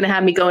 Now you're going to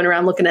have me going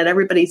around looking at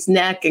everybody's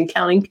neck and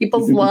counting counting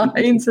people's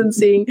lines and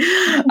seeing.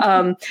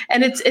 And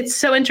it's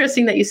so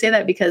interesting that you say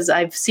that, because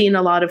I've seen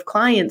a lot of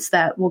clients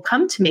that will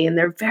come to me and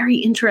they're very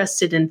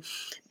interested in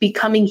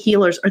becoming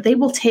healers, or they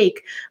will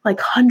take like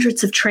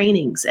hundreds of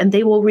trainings and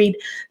they will read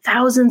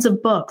thousands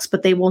of books,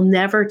 but they will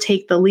never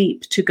take the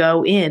leap to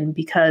go in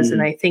because,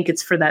 and I think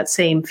it's for that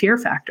same fear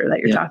factor that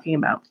you're talking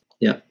about.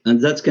 Yeah. And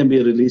that can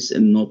be released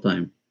in no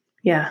time.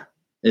 Yeah.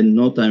 In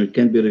no time, it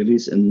can be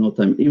released in no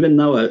time. Even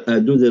now, I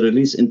do the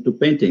release into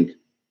painting.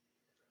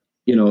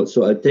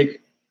 So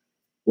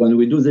when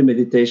we do the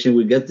meditation,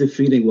 we get the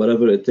feeling,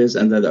 whatever it is,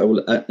 and then I will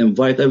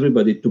invite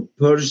everybody to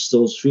purge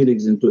those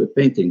feelings into a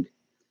painting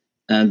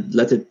and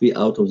let it be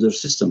out of their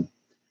system.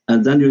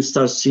 And then you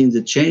start seeing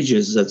the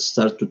changes that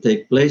start to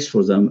take place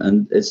for them.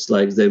 And it's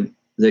like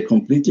they're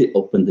completely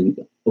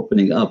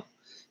opening up,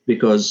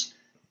 because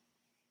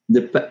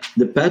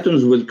the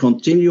patterns will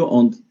continue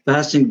on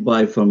passing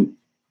by from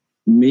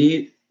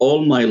me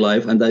all my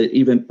life, and I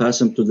even pass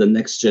them to the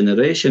next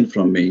generation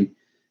from me,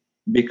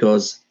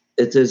 because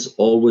it is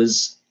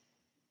always,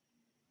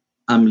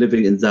 I'm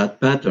living in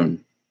that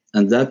pattern.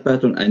 And that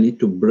pattern, I need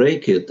to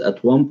break it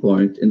at one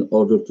point in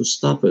order to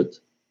stop it.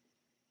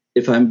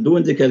 If I'm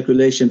doing the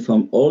calculation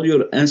from all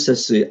your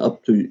ancestry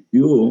up to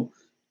you,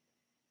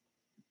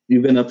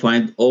 you're going to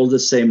find all the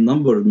same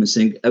number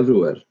missing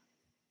everywhere,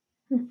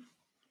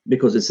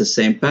 because it's the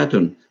same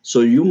pattern.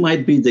 So you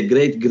might be the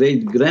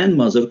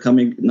great-great-grandmother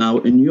coming now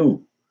in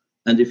you.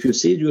 And if you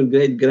see your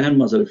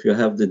great-grandmother, if you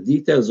have the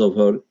details of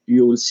her,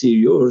 you will see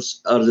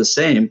yours are the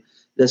same.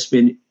 That's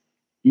mean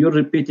you're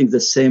repeating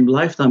the same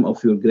lifetime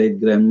of your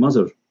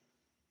great-grandmother.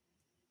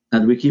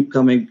 And we keep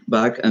coming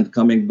back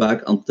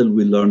until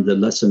we learn the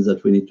lessons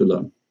that we need to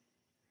learn.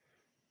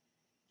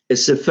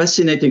 It's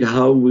fascinating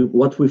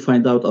what we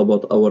find out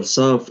about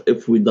ourselves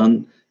if we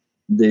done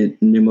the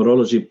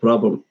numerology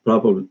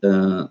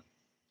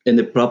in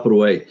a proper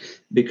way.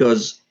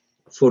 Because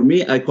for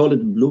me, I call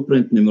it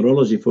blueprint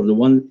numerology for the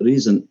one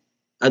reason.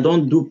 I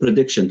don't do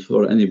predictions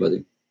for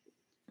anybody.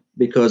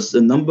 Because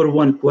the number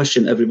one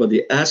question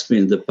everybody asked me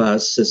in the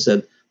past is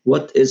said,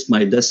 what is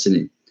my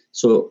destiny?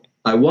 So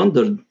I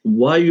wondered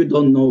why you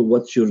don't know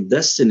what's your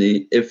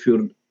destiny if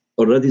you're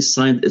already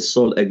signed a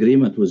soul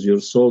agreement with your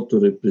soul to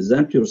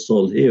represent your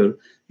soul here.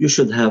 You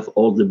should have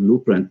all the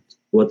blueprint,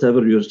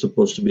 whatever you're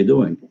supposed to be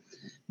doing.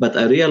 But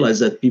I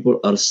realized that people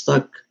are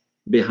stuck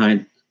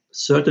behind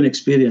certain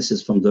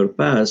experiences from their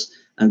past,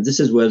 and this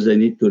is where they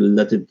need to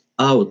let it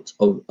out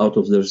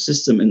of their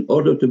system in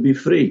order to be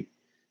free.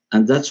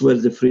 And that's where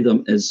the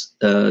freedom is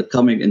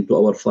coming into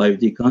our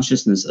 5D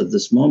consciousness at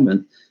this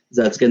moment.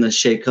 That's going to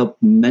shake up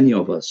many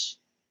of us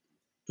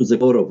to the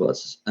core of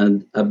us.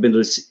 And and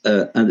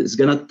it's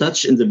going to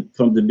touch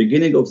from the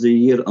beginning of the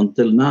year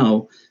until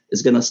now.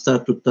 It's going to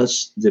start to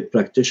touch the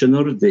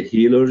practitioner, the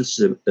healers,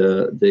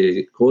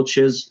 the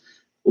coaches,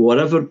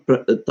 whatever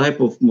type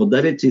of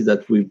modality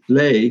that we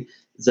play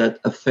that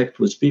affect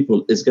with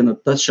people is going to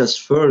touch us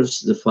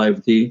first, the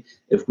 5D.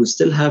 If we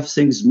still have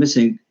things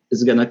missing,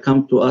 it's going to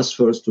come to us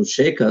first to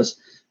shake us,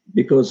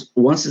 because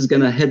once it's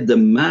going to hit the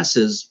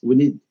masses, we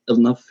need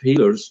enough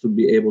healers to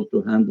be able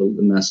to handle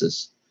the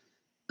masses.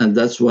 And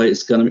that's why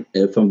it's going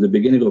to, from the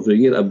beginning of the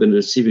year, I've been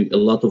receiving a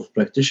lot of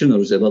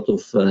practitioners, a lot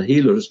of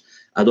healers.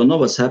 I don't know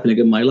what's happening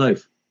in my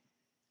life.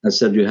 I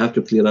said, you have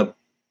to clear up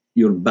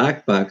your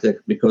backpack,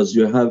 because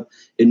you have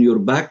in your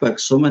backpack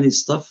so many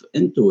stuff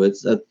into it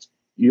that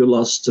you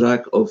lost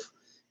track of.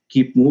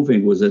 Keep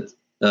moving with it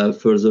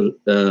further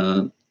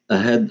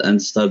ahead and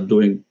start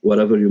doing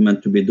whatever you're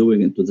meant to be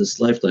doing into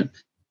this lifetime.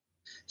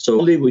 So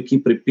only we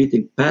keep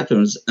repeating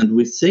patterns and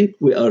we think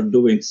we are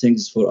doing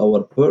things for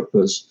our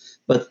purpose,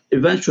 but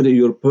eventually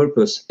your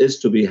purpose is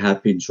to be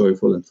happy,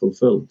 joyful, and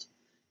fulfilled.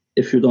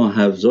 If you don't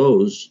have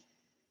those,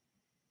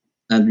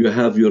 and you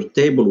have your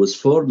table with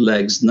 4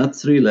 legs, not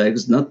 3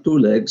 legs, not 2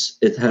 legs,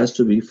 it has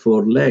to be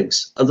 4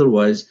 legs.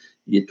 Otherwise,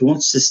 it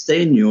won't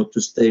sustain you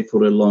to stay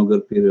for a longer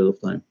period of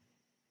time.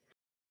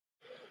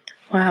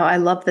 Wow, I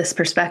love this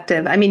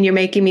perspective. I mean, you're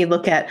making me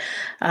look at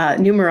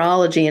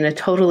numerology in a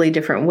totally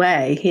different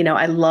way. You know,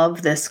 I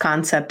love this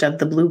concept of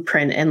the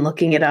blueprint and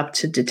looking it up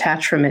to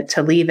detach from it,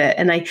 to leave it.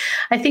 And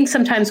I think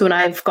sometimes when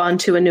I've gone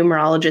to a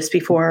numerologist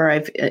before, or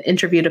I've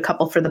interviewed a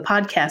couple for the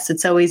podcast,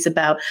 it's always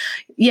about,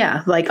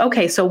 like,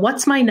 okay, so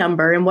what's my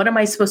number and what am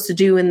I supposed to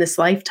do in this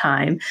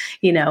lifetime?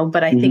 You know,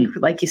 but I think,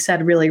 like you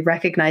said, really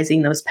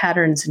recognizing those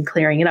patterns and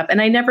clearing it up.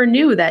 And I never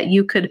knew that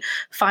you could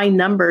find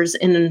numbers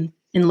in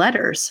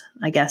letters,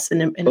 I guess. Big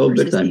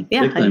time.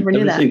 Yeah, big time. I never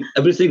knew that.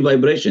 Everything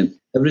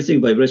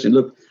vibration.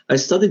 Look, I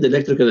studied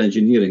electrical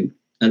engineering,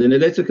 and in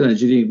electrical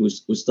engineering,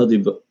 we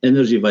study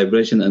energy,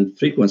 vibration, and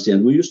frequency,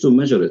 and we used to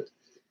measure it.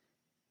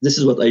 This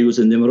is what I use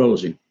in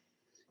numerology.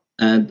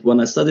 And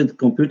when I studied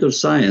computer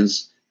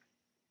science,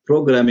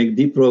 programming,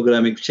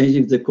 deprogramming,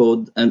 changing the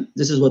code, and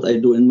this is what I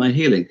do in my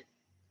healing.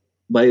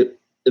 By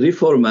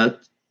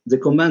reformat the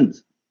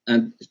command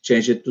and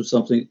change it to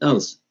something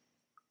else.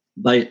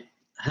 By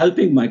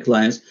helping my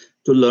clients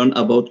to learn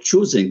about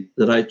choosing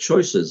the right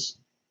choices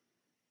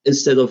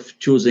instead of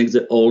choosing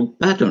the old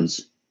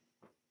patterns.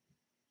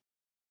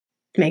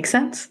 Makes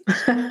sense.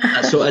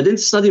 So I didn't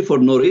study for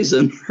no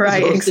reason.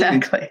 Right,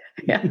 exactly.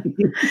 Yeah.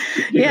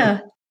 Yeah.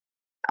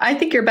 I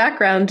think your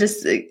background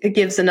just it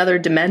gives another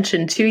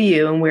dimension to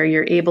you, and where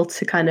you're able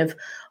to kind of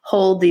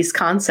hold these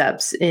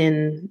concepts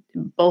in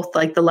both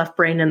like the left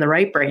brain and the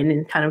right brain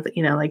and kind of,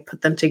 like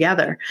put them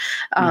together.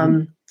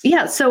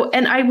 Yeah. So,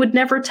 and I would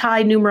never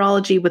tie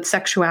numerology with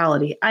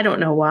sexuality. I don't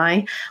know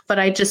why, but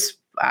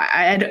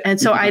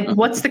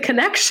what's the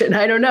connection?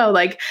 I don't know.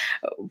 Like,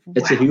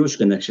 it's a huge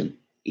connection.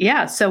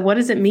 Yeah. So what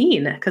does it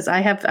mean? Because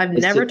I've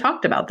never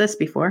talked about this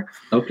before.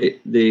 Okay.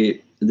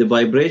 The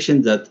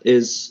vibration that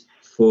is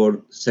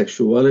for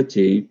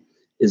sexuality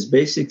is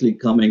basically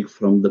coming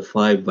from the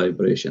 5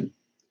 vibration.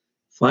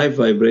 5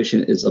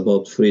 vibration is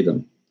about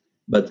freedom,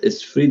 but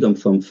it's freedom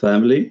from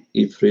family,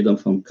 freedom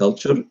from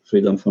culture,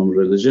 freedom from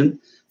religion,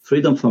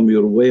 freedom from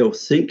your way of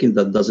thinking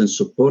that doesn't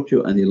support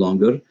you any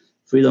longer,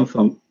 freedom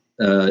from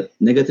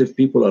negative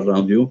people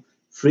around you,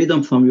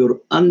 freedom from your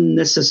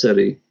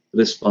unnecessary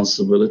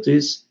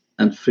responsibilities,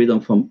 and freedom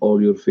from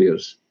all your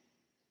fears.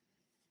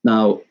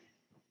 Now,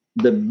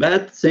 the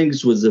bad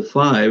things with the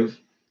 5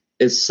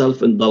 is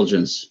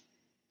self-indulgence,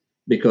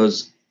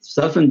 because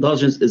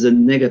self-indulgence is a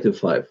negative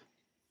 5.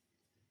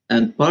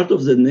 And part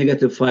of the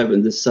negative 5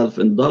 in the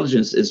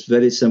self-indulgence is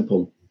very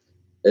simple.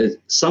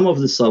 Some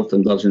of the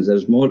self-indulgence,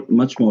 there's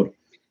much more.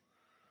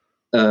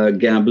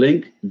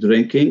 Gambling,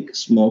 drinking,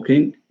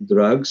 smoking,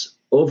 drugs,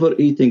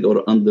 overeating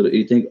or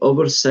undereating,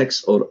 over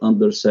sex or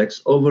under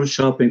sex, over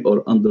shopping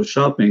or under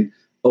shopping,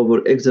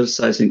 over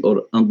exercising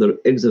or under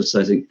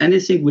exercising.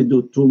 Anything we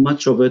do too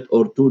much of it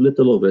or too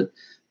little of it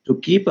to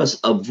keep us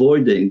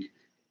avoiding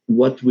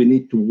what we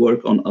need to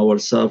work on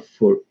ourselves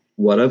for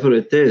whatever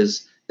it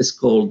is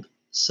called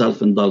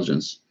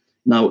self-indulgence.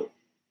 Now,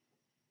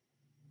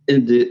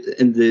 in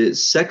the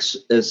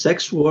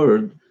sex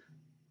world,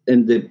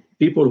 in the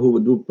people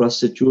who do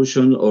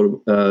prostitution or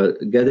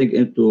getting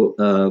into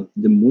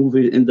the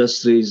movie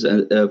industries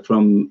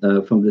from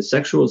the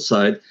sexual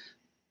side,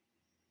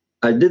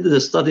 I did the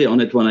study on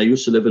it when I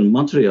used to live in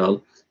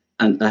Montreal,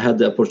 and I had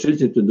the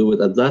opportunity to do it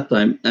at that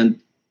time. And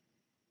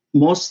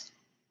most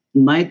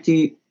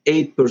 98%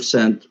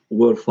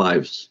 were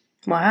 5s.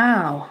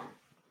 Wow.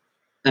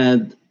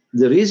 And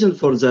the reason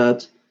for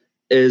that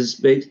is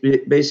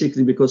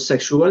basically because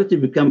sexuality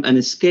become an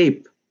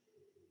escape.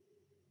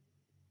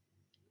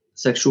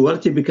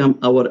 Sexuality become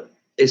our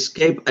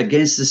escape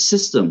against the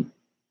system.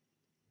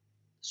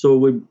 So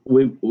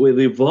we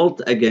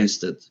revolt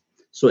against it.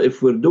 So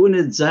if we're doing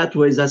it that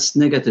way, that's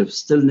negative,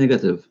 still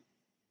negative.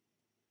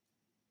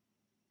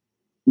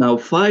 Now,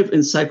 5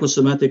 in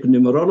psychosomatic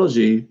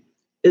numerology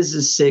is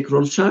the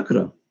sacral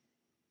chakra.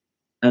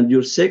 And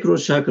your sacral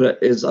chakra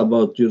is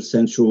about your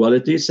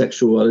sensuality,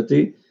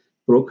 sexuality,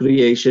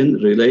 procreation,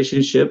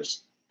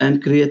 relationships,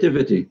 and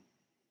creativity,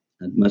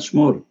 and much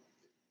more.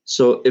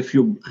 So if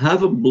you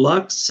have a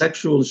blocked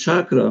sexual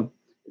chakra,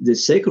 the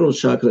sacral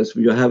chakra, if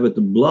you have it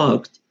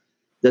blocked,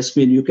 that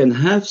means you can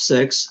have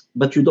sex,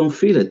 but you don't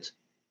feel it.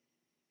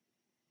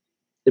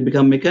 It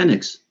becomes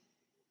mechanics.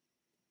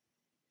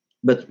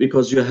 But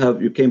because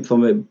you came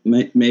from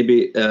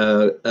maybe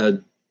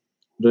a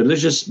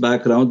religious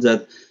background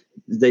that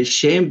they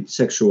shamed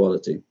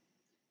sexuality.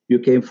 You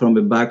came from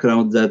a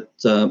background that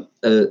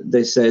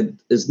they said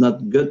is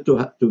not good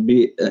to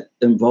be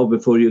involved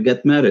before you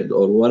get married,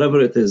 or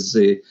whatever it is,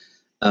 the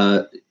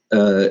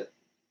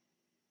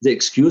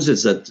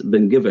excuses that have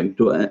been given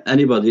to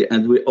anybody.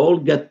 And we all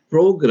get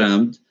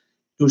programmed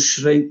to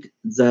shrink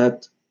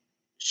that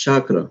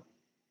chakra.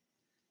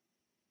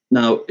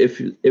 Now, if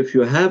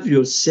you have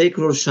your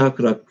sacral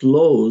chakra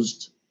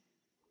closed,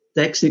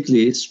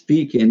 technically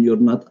speaking, you're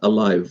not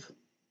alive.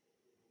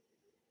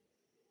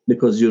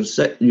 Because your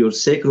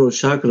sacral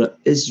chakra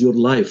is your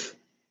life.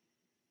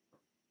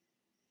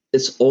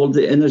 It's all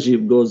the energy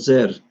goes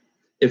there.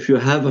 If you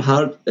have a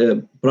heart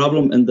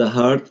problem in the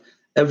heart,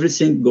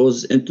 everything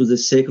goes into the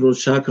sacral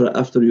chakra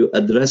after you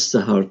address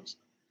the heart.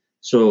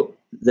 So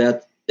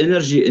that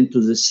energy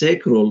into the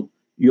sacral,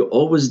 you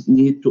always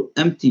need to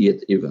empty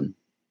it even.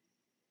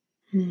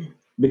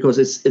 Because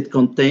it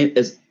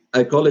contains,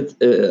 I call it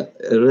a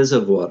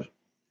reservoir.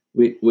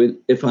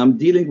 If I'm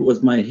dealing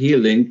with my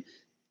healing,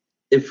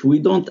 if we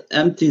don't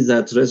empty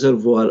that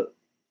reservoir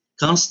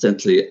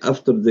constantly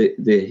after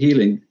the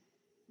healing,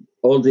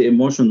 all the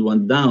emotion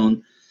went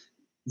down,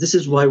 this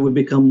is why we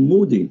become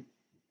moody.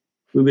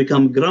 We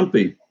become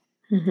grumpy.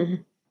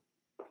 Mm-hmm.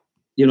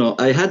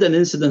 I had an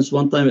incident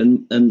one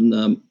time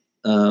in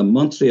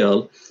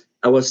Montreal.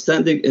 I was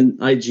standing in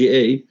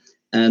IGA,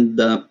 and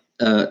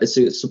it's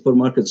a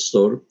supermarket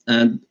store,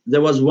 and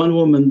there was one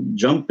woman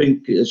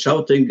jumping,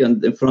 shouting,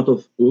 and we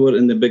were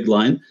in the big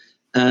line.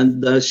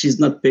 And she's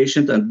not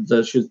patient. And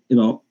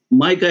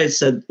my guy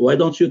said, "Why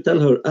don't you tell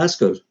her? Ask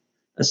her."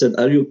 I said,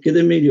 "Are you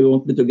kidding me? You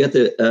want me to get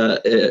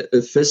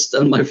a fist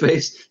on my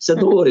face?" He said,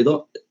 "Don't worry,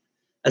 don't."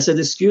 I said,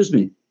 "Excuse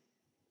me.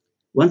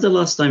 When's the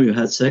last time you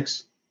had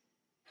sex?"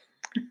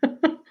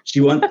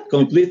 She went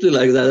completely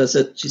like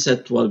that. She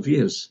said, 12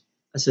 years.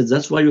 I said,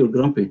 "That's why you're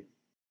grumpy."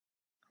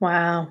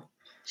 Wow.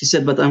 She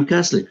said, "But I'm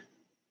Catholic."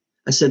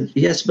 I said,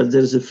 yes, but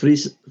there's a free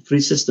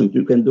system.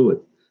 You can do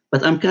it.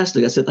 But I'm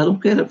Catholic. I said, I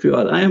don't care if you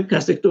are. I am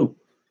Catholic too.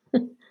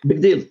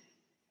 Big deal.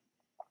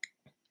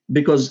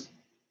 Because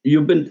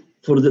you've been,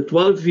 for the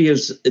 12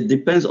 years, it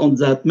depends on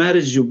that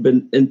marriage you've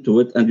been into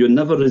it, and you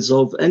never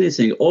resolve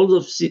anything. All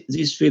of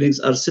these feelings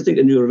are sitting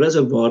in your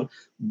reservoir,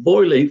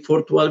 boiling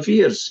for 12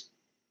 years.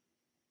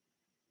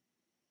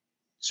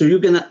 So you're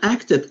going to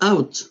act it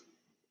out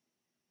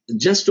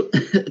just to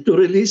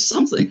release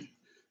something.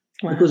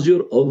 Wow. Because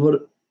you're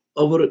over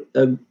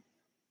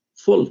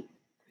full.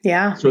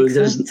 Yeah. So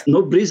there's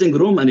no breathing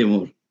room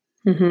anymore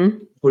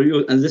for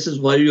you. And this is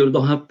why you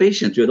don't have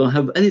patience. You don't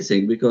have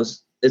anything,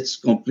 because it's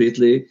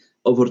completely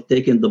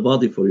overtaken the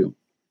body for you.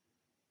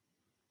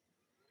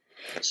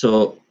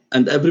 So,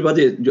 and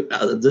everybody,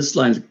 this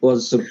line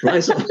was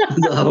surprised of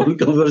the whole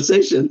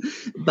conversation,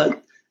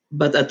 but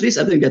at least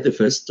I didn't get the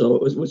fist, so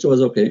which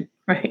was okay.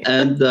 Right.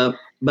 And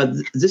but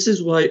this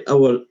is why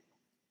our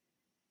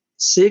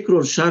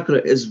sacral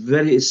chakra is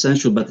very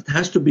essential, but it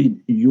has to be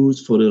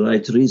used for the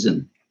right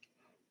reason.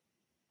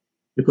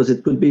 Because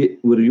it could be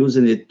we're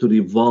using it to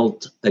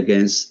revolt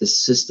against a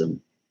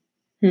system.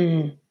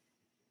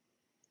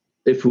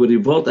 If we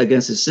revolt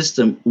against a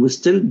system, we're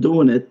still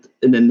doing it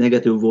in a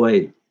negative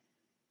way.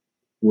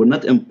 We're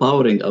not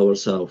empowering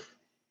ourselves.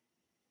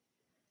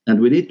 And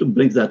we need to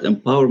bring that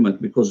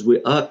empowerment, because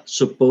we are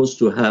supposed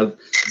to have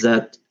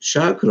that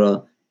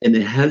chakra in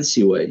a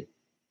healthy way.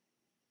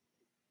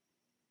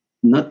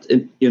 Not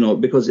in,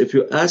 because if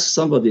you ask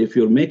somebody, if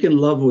you're making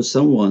love with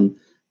someone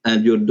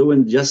and you're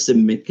doing just the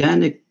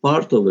mechanic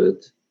part of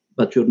it,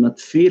 but you're not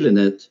feeling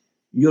it,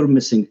 you're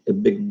missing a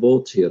big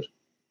boat here.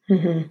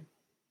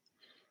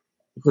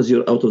 Because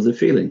you're out of the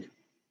feeling.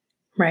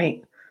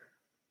 Right.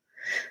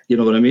 You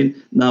know what I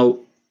mean? Now,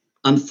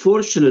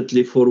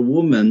 unfortunately for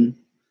women,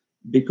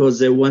 because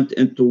they went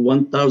into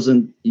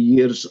 1,000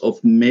 years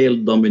of male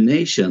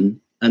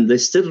domination, and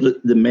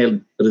the male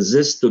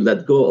resists to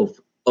let go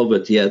of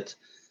it yet,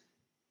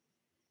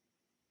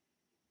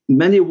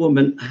 many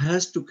women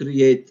has to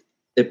create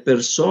a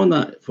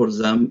persona for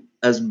them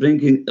as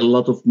bringing a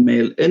lot of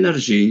male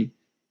energy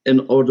in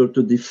order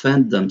to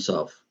defend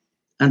themselves.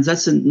 And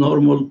that's a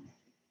normal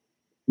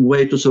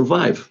way to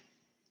survive.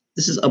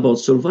 This is about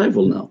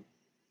survival now.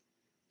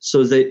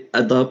 So they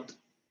adopt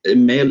a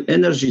male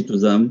energy to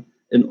them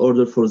in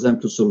order for them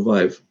to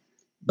survive.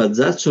 But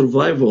that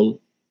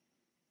survival,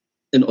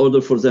 in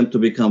order for them to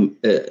become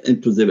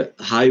into the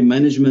high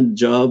management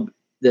job,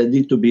 they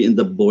need to be in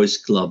the boys'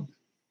 club.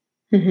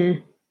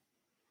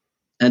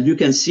 And you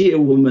can see a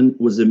woman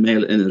with a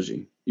male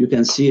energy. You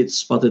can see it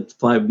spotted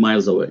 5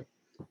 miles away.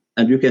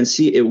 And you can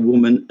see a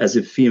woman as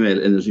a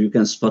female energy. You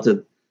can spot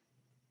it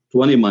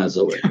 20 miles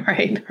away.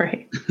 Right.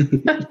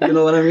 You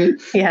know what I mean?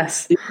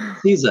 Yes. You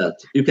see that.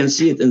 You can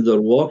see it in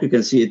their walk. You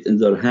can see it in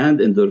their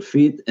hand, in their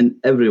feet, and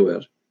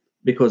everywhere,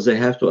 because they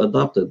have to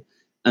adopt it.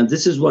 And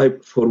this is why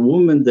for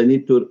women, they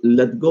need to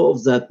let go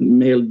of that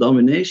male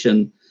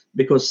domination,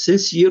 because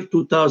since year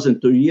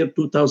 2000 to year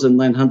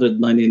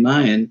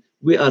 2999,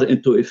 we are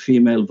into a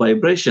female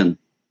vibration.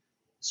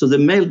 So the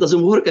male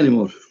doesn't work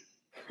anymore.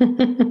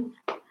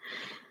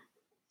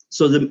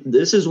 So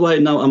this is why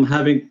now I'm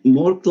having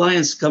more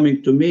clients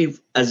coming to me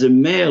as a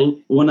male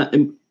when I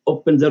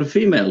open their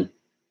female.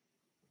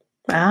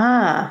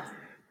 Ah,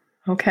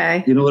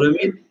 okay. You know what I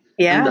mean?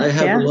 Yeah. And I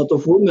have a lot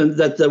of women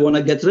that want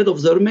to get rid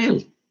of their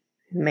male.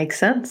 Makes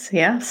sense.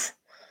 Yes.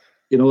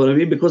 You know what I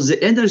mean? Because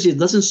the energy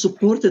doesn't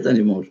support it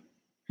anymore.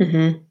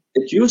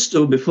 It used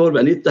to before.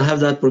 I need to have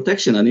that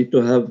protection. I need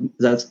to have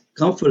that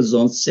comfort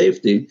zone,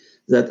 safety,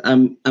 that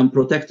I'm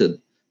protected.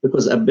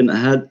 Because I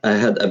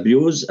had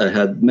abuse, I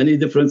had many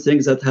different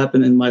things that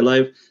happened in my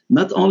life,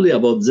 not only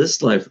about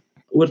this life,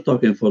 we're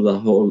talking for the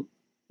whole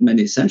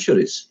many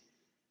centuries,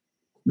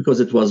 because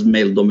it was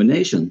male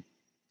domination.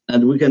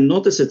 And we can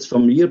notice it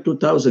from year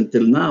 2000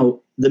 till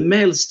now, the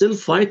male still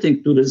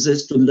fighting to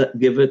resist to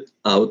give it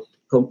out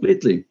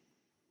completely.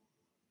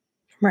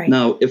 Right.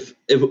 Now, if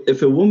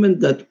a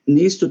woman that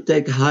needs to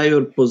take higher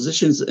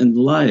positions in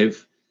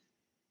life,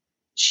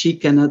 she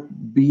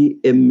cannot be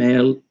a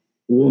male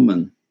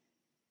woman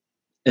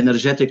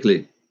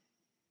energetically,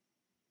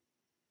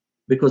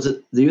 because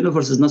the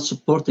universe is not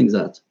supporting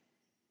that.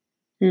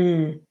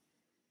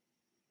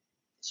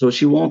 So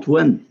she won't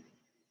win.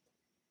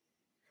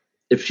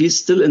 If she's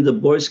still in the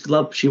boys'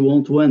 club, she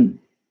won't win.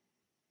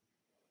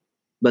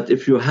 But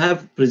if you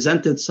have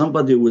presented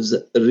somebody with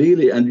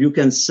really, and you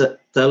can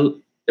tell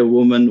a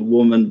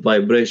woman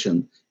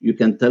vibration, you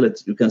can tell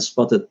it, you can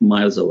spot it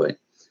miles away.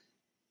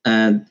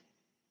 And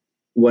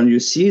when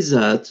you see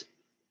that,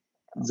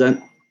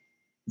 then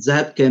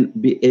that can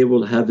be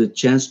able to have the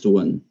chance to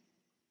win,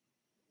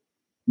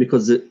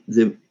 because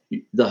the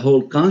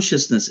whole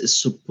consciousness is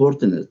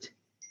supporting it.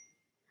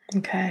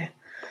 Okay.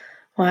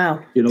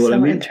 Wow. You know what I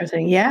mean?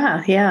 Interesting.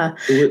 Yeah.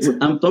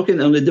 I'm talking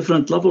on the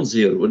different levels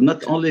here. We're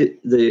not only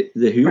the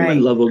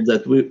human level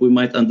that we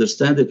might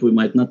understand it, we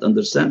might not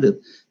understand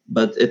it,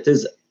 but it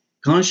is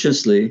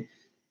consciously,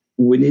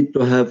 we need to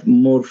have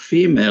more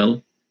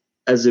female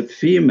as a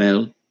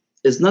female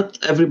It's not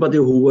everybody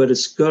who wears a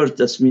skirt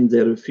that means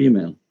they're a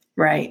female.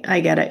 Right. I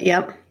get it.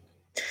 Yep.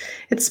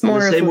 It's In more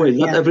the same way,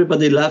 not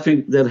everybody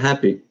laughing, they're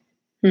happy.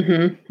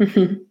 Mm-hmm.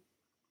 Mm-hmm.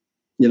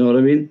 You know what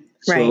I mean?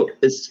 Right.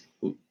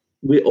 So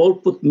we all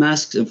put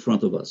masks in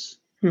front of us.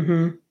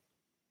 Mm-hmm.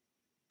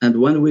 And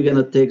when we're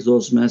going to take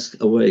those masks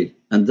away?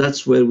 And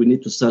that's where we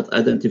need to start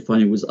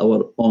identifying with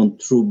our own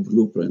true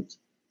blueprint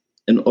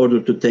in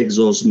order to take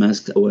those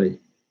masks away.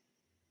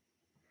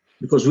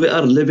 Because we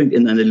are living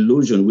in an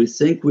illusion. We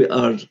think we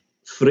are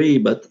free,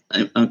 but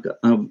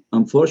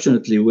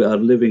unfortunately, we are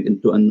living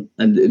into an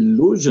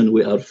illusion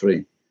we are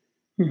free.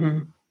 Mm-hmm.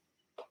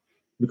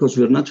 Because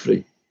we're not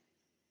free.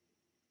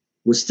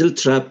 We're still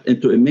trapped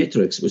into a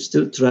matrix. We're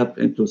still trapped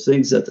into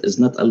things that is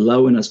not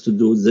allowing us to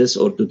do this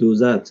or to do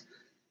that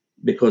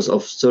because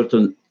of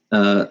certain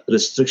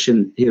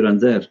restriction here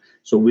and there.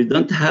 So we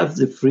don't have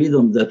the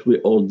freedom that we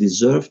all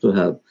deserve to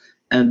have.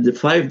 And the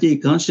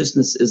 5D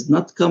consciousness is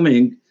not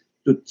coming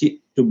to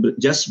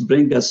just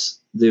bring us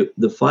the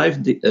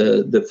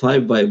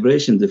 5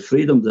 vibration, the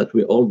freedom that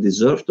we all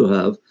deserve to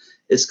have,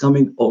 is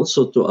coming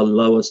also to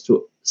allow us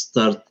to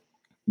start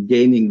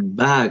gaining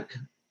back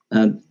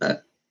and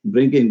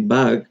bringing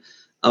back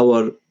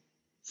our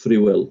free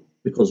will,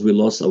 because we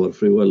lost our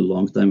free will a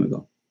long time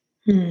ago.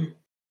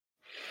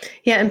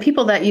 Yeah, and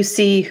people that you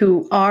see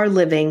who are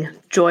living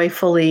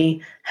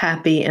joyfully,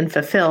 happy, and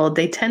fulfilled,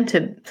 they tend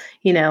to,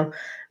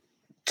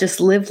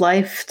 just live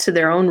life to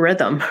their own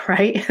rhythm,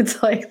 right?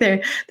 It's like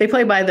they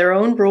play by their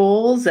own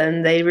rules,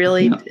 and they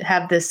really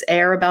have this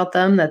air about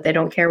them that they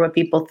don't care what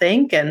people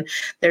think, and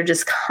they're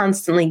just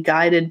constantly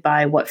guided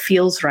by what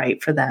feels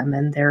right for them,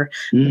 and they're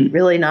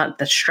really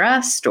not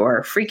stressed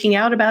or freaking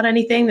out about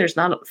anything. There's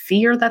not a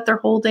fear that they're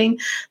holding.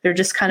 They're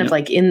just kind of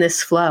like in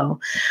this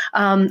flow.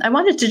 I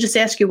wanted to just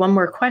ask you one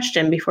more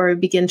question before we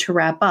begin to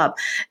wrap up,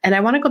 and I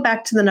want to go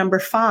back to the number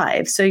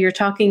 5. So you're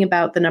talking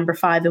about the number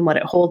 5 and what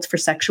it holds for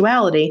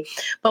sexuality.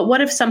 But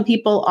what if some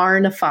people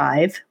aren't a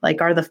 5?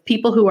 Like, are the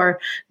people who are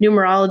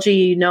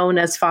numerology known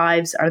as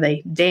 5s, are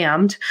they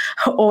damned?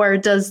 Or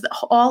does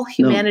all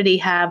humanity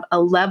have a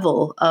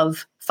level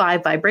of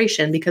 5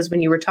 vibration? Because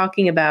when you were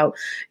talking about,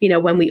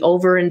 when we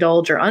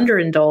overindulge or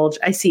underindulge,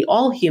 I see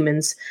all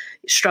humans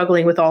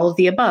struggling with all of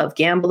the above: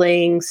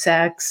 gambling,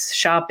 sex,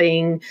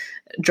 shopping,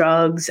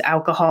 drugs,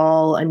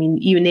 alcohol. I mean,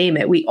 you name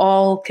it. We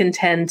all can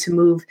tend to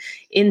move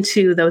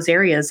into those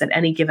areas at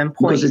any given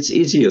point. Because it's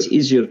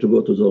easier to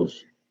go to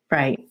those.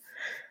 Right.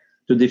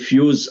 To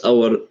diffuse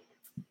our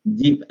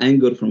deep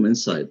anger from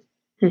inside.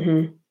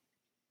 Mm-hmm.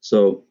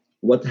 So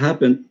what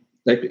happened,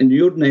 like in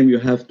your name, you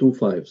have 2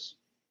 5s.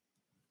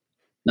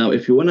 Now,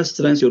 if you want to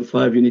strengthen your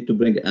 5, you need to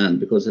bring Anne,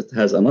 because it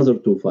has another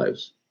 2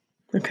 5s.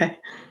 Okay.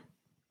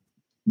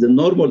 The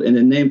normal in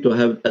a name to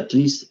have at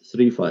least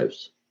 3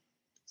 5s.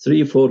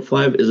 3, 4,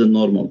 5 is a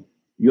normal.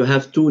 You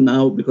have 2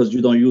 now because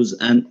you don't use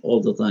Anne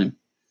all the time.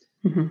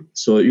 Mm-hmm.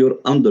 So you're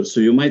under.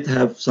 So you might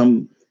have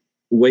some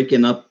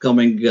waking up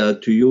coming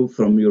to you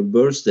from your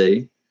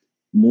birthday.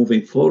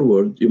 Moving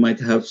forward, you might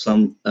have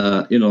some,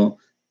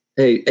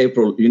 hey,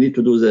 April, you need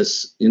to do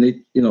this. You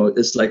need,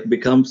 it's like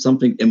become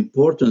something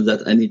important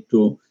that I need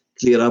to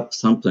clear up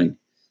something,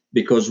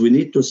 because we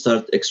need to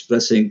start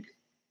expressing,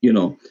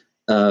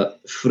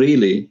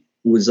 freely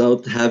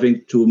without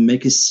having to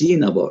make a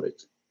scene about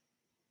it.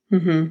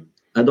 Mm-hmm.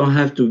 I don't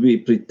have to be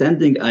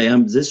pretending I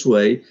am this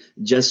way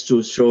just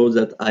to show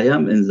that I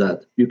am in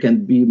that. You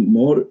can be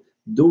more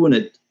doing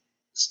it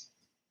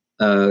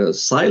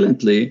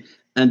silently,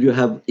 and you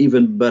have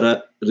even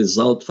better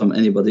result from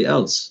anybody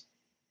else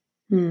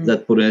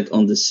that put it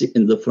on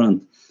in the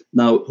front.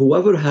 Now,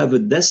 whoever have a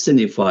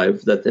destiny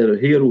 5 that are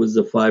here with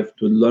the 5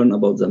 to learn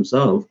about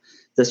themselves,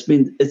 that's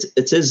been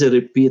it is a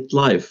repeat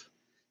life,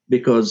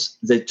 because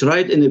they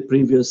tried in a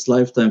previous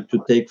lifetime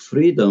to take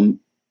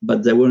freedom,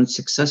 but they weren't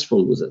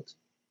successful with it.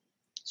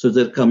 So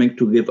they're coming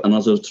to give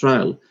another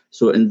trial.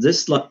 So in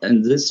this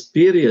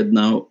period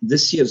now,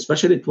 this year,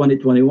 especially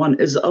 2021,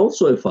 is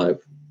also a 5.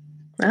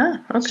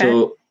 Ah,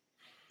 okay.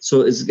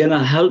 So it's going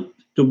to help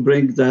to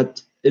bring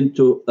that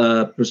into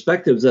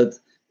perspective, that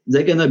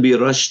they're going to be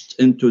rushed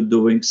into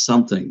doing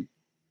something.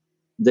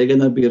 They're going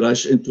to be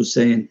rushed into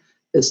saying,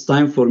 it's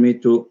time for me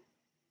to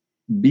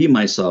be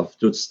myself,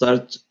 to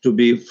start to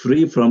be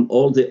free from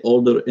all the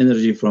older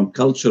energy from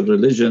culture,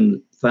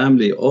 religion,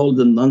 family, all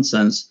the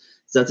nonsense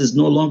that is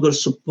no longer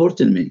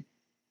supporting me.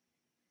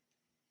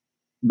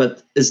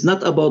 But it's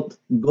not about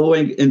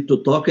going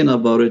into talking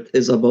about it.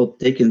 It's about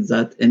taking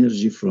that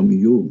energy from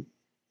you,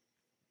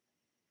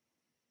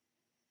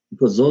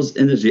 because those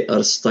energy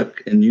are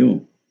stuck in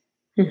you.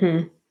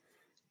 Mm-hmm.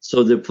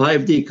 So the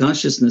 5D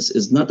consciousness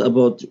is not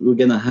about we're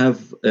going to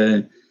have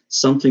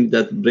something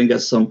that brings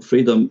us some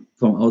freedom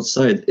from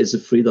outside. It's a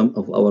freedom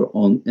of our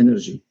own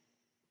energy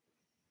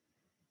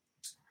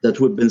that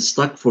we've been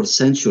stuck for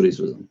centuries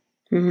with them.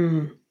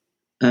 Mm-hmm.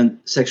 And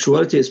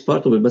sexuality is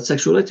part of it. But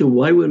sexuality,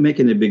 why we're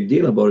making a big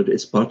deal about it,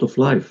 it's part of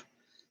life.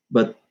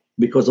 But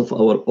because of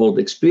our old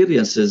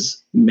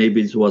experiences,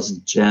 maybe it was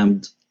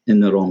jammed in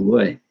the wrong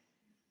way.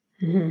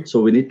 Mm-hmm.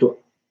 So we need to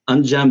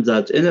unjam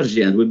that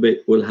energy, and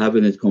we'll have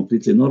it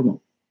completely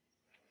normal.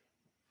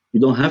 You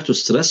don't have to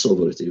stress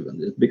over it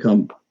even. It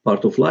become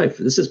part of life.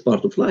 This is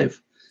part of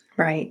life.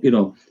 Right.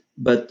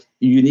 But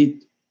you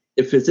need,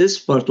 if it is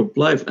part of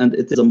life, and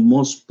it is the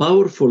most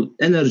powerful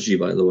energy,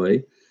 by the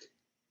way,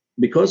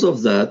 because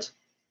of that,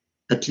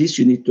 at least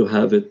you need to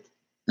have it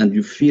and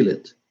you feel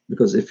it.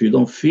 Because if you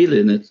don't feel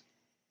in it,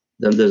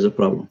 then there's a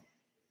problem.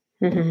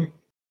 Mm-hmm.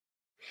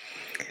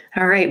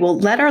 All right. Well,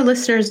 let our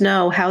listeners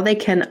know how they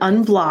can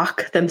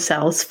unblock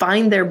themselves,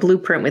 find their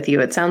blueprint with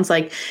you. It sounds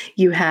like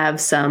you have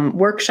some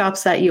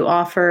workshops that you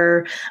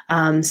offer.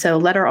 So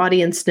let our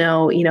audience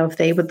know, if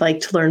they would like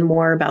to learn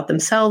more about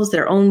themselves,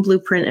 their own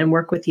blueprint, and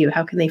work with you,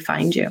 how can they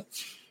find you?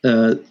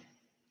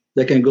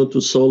 They can go to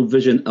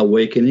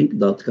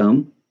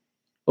soulvisionawakening.com,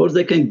 or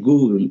they can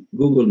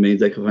Google me.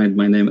 They can find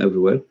my name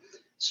everywhere.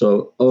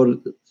 So, or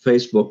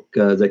Facebook,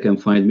 they can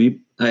find me.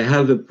 I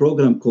have a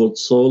program called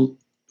Soul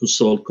to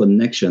Soul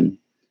Connection.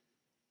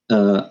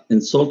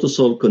 In Soul to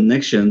Soul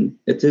Connection,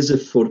 it is a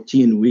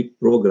 14-week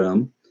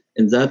program.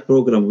 In that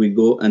program, we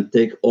go and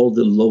take all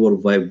the lower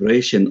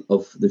vibration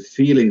of the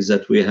feelings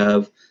that we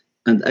have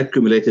and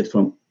accumulate it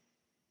from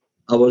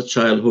our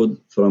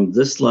childhood, from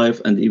this life,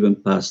 and even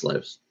past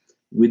lives.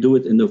 We do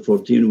it in the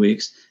 14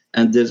 weeks.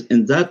 And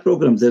in that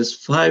program, there's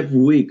 5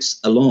 weeks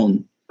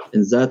alone.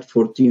 In that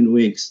 14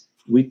 weeks,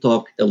 we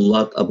talk a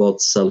lot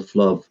about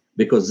self-love,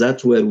 because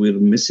that's where we're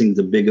missing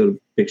the bigger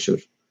picture.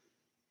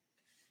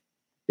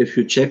 If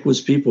you check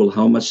with people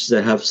how much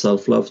they have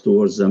self-love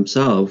towards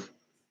themselves,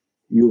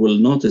 you will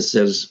notice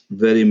there's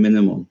very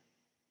minimal.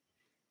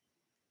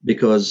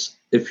 Because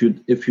if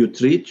you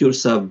treat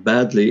yourself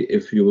badly,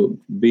 if you've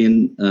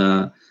been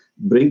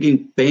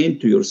bringing pain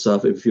to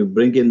yourself, if you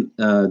bring in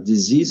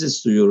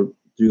diseases to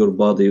your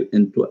body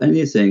into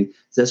anything,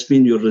 that's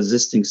mean you're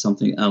resisting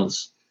something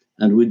else.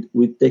 And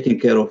we're taking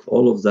care of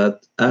all of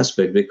that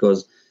aspect,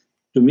 because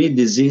to me,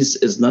 disease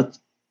is not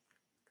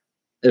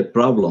a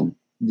problem.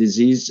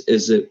 Disease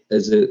is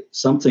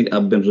something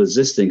I've been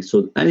resisting.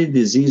 So any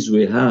disease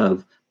we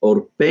have,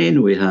 or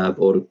pain we have,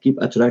 or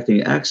keep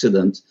attracting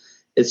accidents,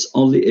 it's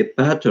only a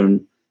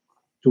pattern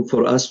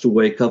for us to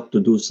wake up to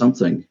do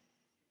something.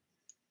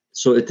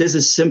 So it is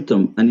a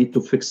symptom. I need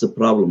to fix the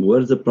problem,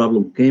 where the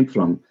problem came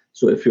from.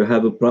 So if you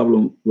have a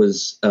problem with,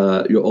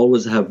 you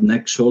always have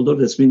neck, shoulder,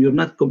 that means you're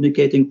not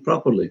communicating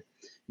properly.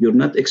 You're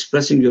not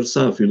expressing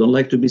yourself. You don't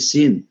like to be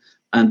seen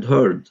and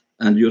heard.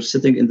 And you're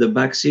sitting in the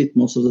back seat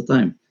most of the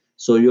time.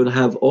 So you'll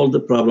have all the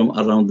problem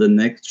around the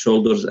neck,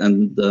 shoulders,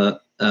 and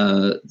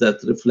that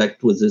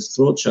reflect with this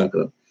throat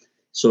chakra.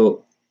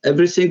 So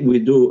everything we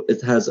do,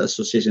 it has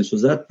association. So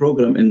that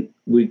program, and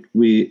we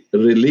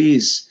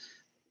release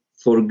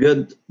for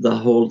good the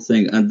whole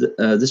thing. And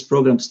this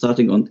program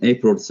starting on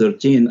April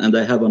 13, and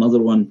I have another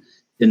one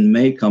in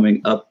May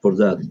coming up for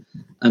that.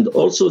 And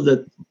also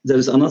that there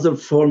is another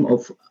form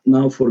of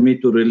now for me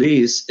to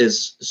release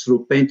is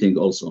through painting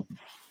also.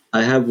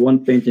 I have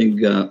one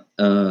painting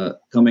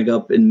coming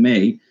up in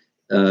May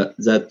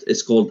that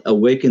is called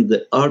Awaken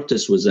the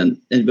Artist Within.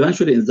 And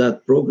eventually in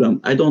that program,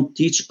 I don't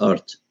teach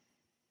art.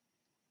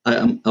 I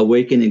am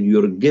awakening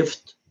your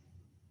gift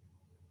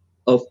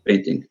of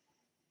painting.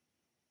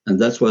 And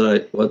that's what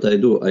I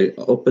do. I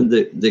open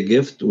the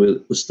gift, we'll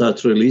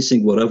start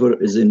releasing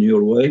whatever is in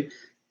your way,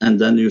 and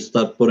then you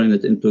start putting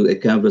it into a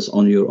canvas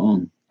on your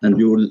own. And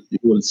you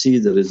will see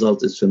the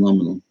result is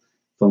phenomenal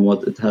from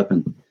what it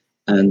happened.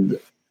 And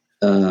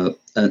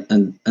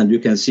you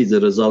can see the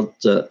result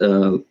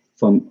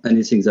from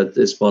anything that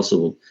is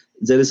possible.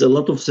 There is a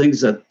lot of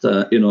things that,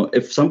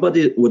 if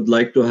somebody would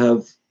like to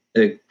have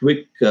a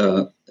quick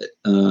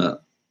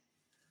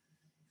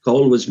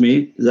call with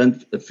me, then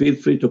feel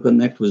free to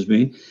connect with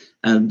me,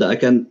 and I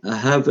can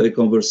have a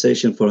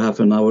conversation for half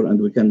an hour, and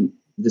we can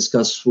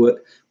discuss where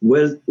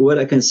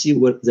I can see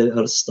where they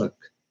are stuck.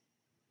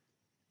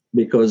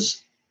 Because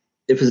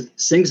if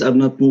things are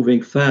not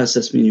moving fast,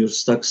 that means you're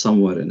stuck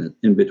somewhere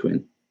in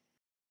between.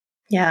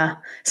 Yeah.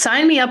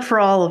 Sign me up for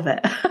all of it.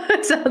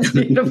 It sounds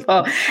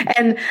beautiful.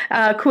 And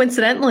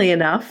coincidentally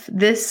enough,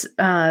 this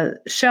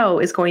show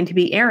is going to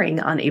be airing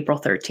on April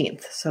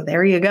 13th. So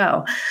there you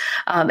go.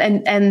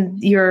 And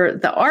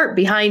the art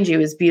behind you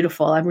is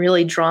beautiful. I'm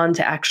really drawn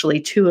to actually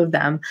 2 of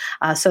them.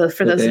 So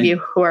for those of you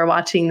who are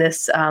watching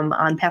this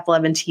on Path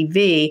 11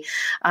 TV,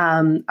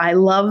 I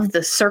love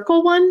the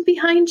circle one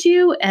behind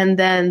you. And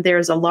then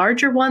there's a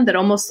larger one that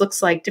almost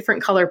looks like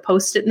different color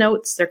Post-it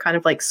notes. They're kind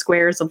of like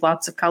squares of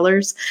lots of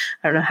colors.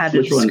 I don't know how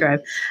to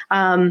describe.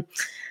 How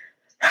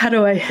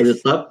do I? At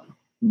the top,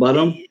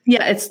 bottom?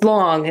 Yeah, it's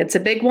long. It's a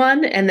big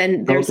one. And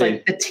then there's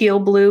like the teal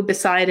blue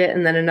beside it,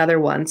 and then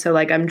another one. So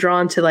like I'm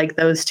drawn to like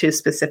those 2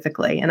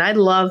 specifically. And I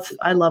love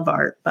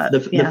art. But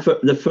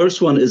the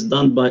first one is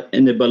done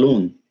in a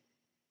balloon.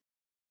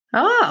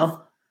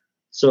 Oh.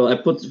 So I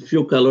put a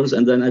few colors,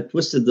 and then I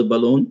twisted the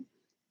balloon,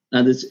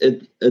 and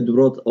it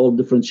brought all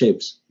different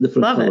shapes,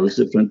 different colors,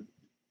 different.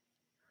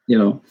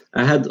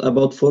 I had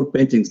about 4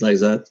 paintings like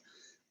that.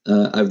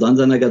 I've done,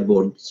 then I got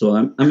bored. So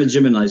I'm a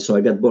Gemini, so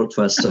I got bored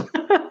faster.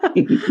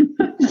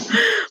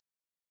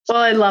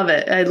 Well, I love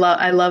it. I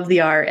love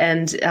the art,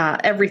 and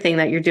everything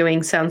that you're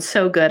doing sounds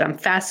so good. I'm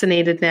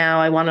fascinated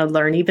now. I want to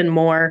learn even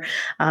more.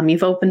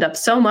 You've opened up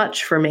so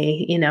much for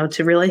me,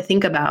 to really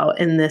think about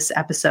in this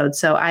episode.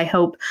 So I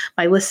hope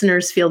my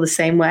listeners feel the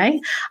same way.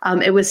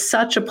 It was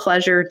such a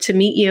pleasure to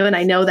meet you, and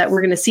I know that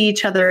we're going to see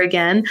each other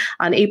again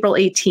on April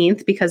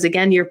 18th because,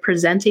 again, you're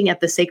presenting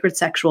at the Sacred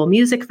Sexual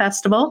Music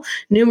Festival.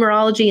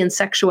 Numerology and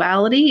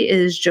Sexuality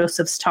is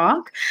Joseph's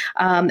talk,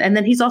 and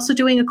then he's also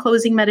doing a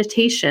closing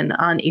meditation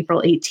on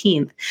April 18th.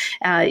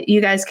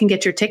 You guys can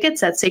get your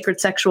tickets at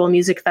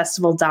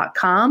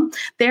sacredsexualmusicfestival.com.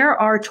 There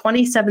are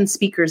 27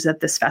 speakers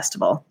at this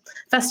festival.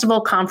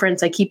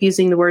 Conference, I keep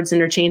using the words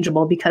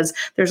interchangeable because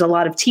there's a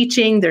lot of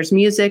teaching, there's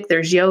music,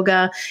 there's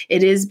yoga.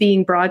 It is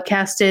being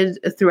broadcasted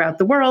throughout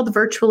the world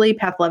virtually.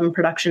 Path 11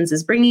 Productions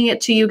is bringing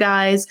it to you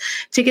guys.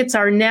 Tickets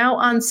are now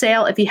on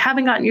sale. If you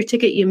haven't gotten your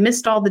ticket, you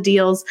missed all the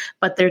deals,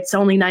 but it's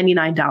only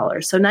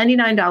 $99. So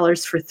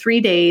 $99 for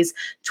 3 days,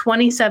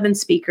 27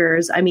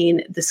 speakers. I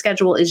mean, the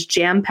schedule is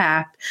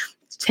jam-packed.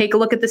 Take a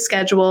look at the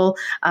schedule.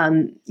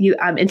 I'm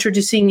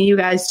introducing you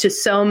guys to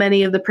so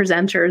many of the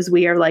presenters.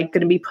 We are going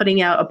to be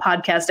putting out a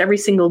podcast every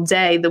single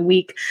day, the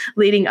week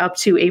leading up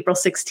to April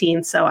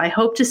 16th. So I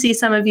hope to see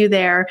some of you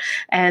there.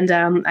 And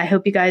I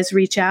hope you guys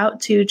reach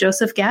out to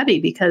Joseph Gabby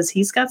because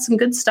he's got some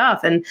good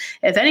stuff. And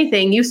if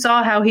anything, you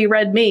saw how he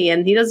read me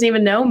and he doesn't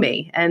even know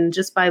me. And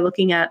just by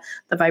looking at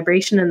the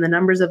vibration and the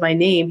numbers of my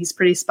name, he's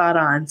pretty spot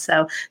on.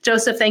 So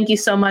Joseph, thank you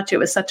so much. It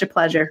was such a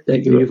pleasure.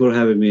 Thank you for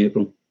having me,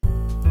 April.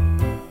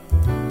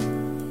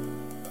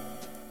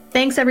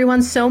 Thanks,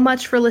 everyone, so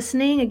much for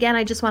listening. Again,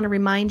 I just want to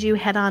remind you,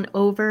 head on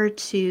over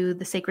to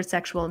the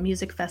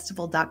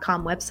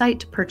sacredsexualmusicfestival.com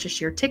website to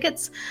purchase your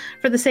tickets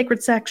for the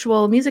Sacred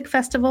Sexual Music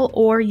Festival,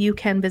 or you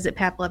can visit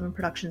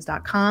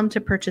path11productions.com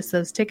to purchase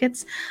those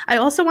tickets. I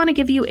also want to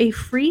give you a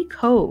free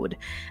code.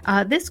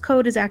 This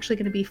code is actually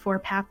going to be for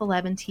Path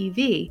 11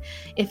 TV.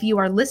 If you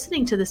are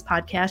listening to this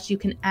podcast, you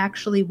can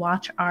actually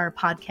watch our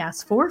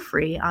podcast for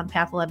free on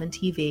Path 11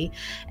 TV,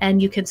 and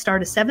you can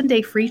start a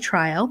 7-day free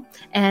trial.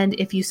 And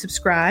if you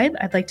subscribe,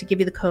 I'd like to give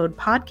you the code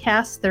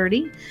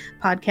podcast30.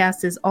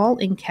 Podcast is all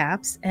in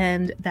caps,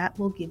 and that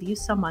will give you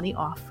some money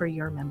off for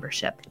your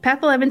membership. Path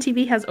 11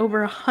 TV has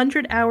over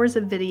 100 hours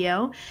of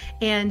video,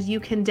 and you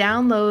can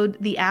download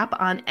the app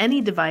on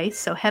any device.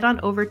 So head on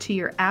over to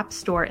your app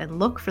store and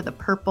look for the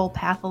purple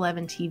Path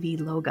 11 TV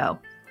logo.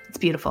 It's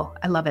beautiful.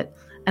 I love it.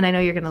 And I know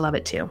you're going to love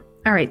it too.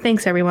 All right.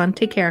 Thanks, everyone.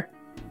 Take care.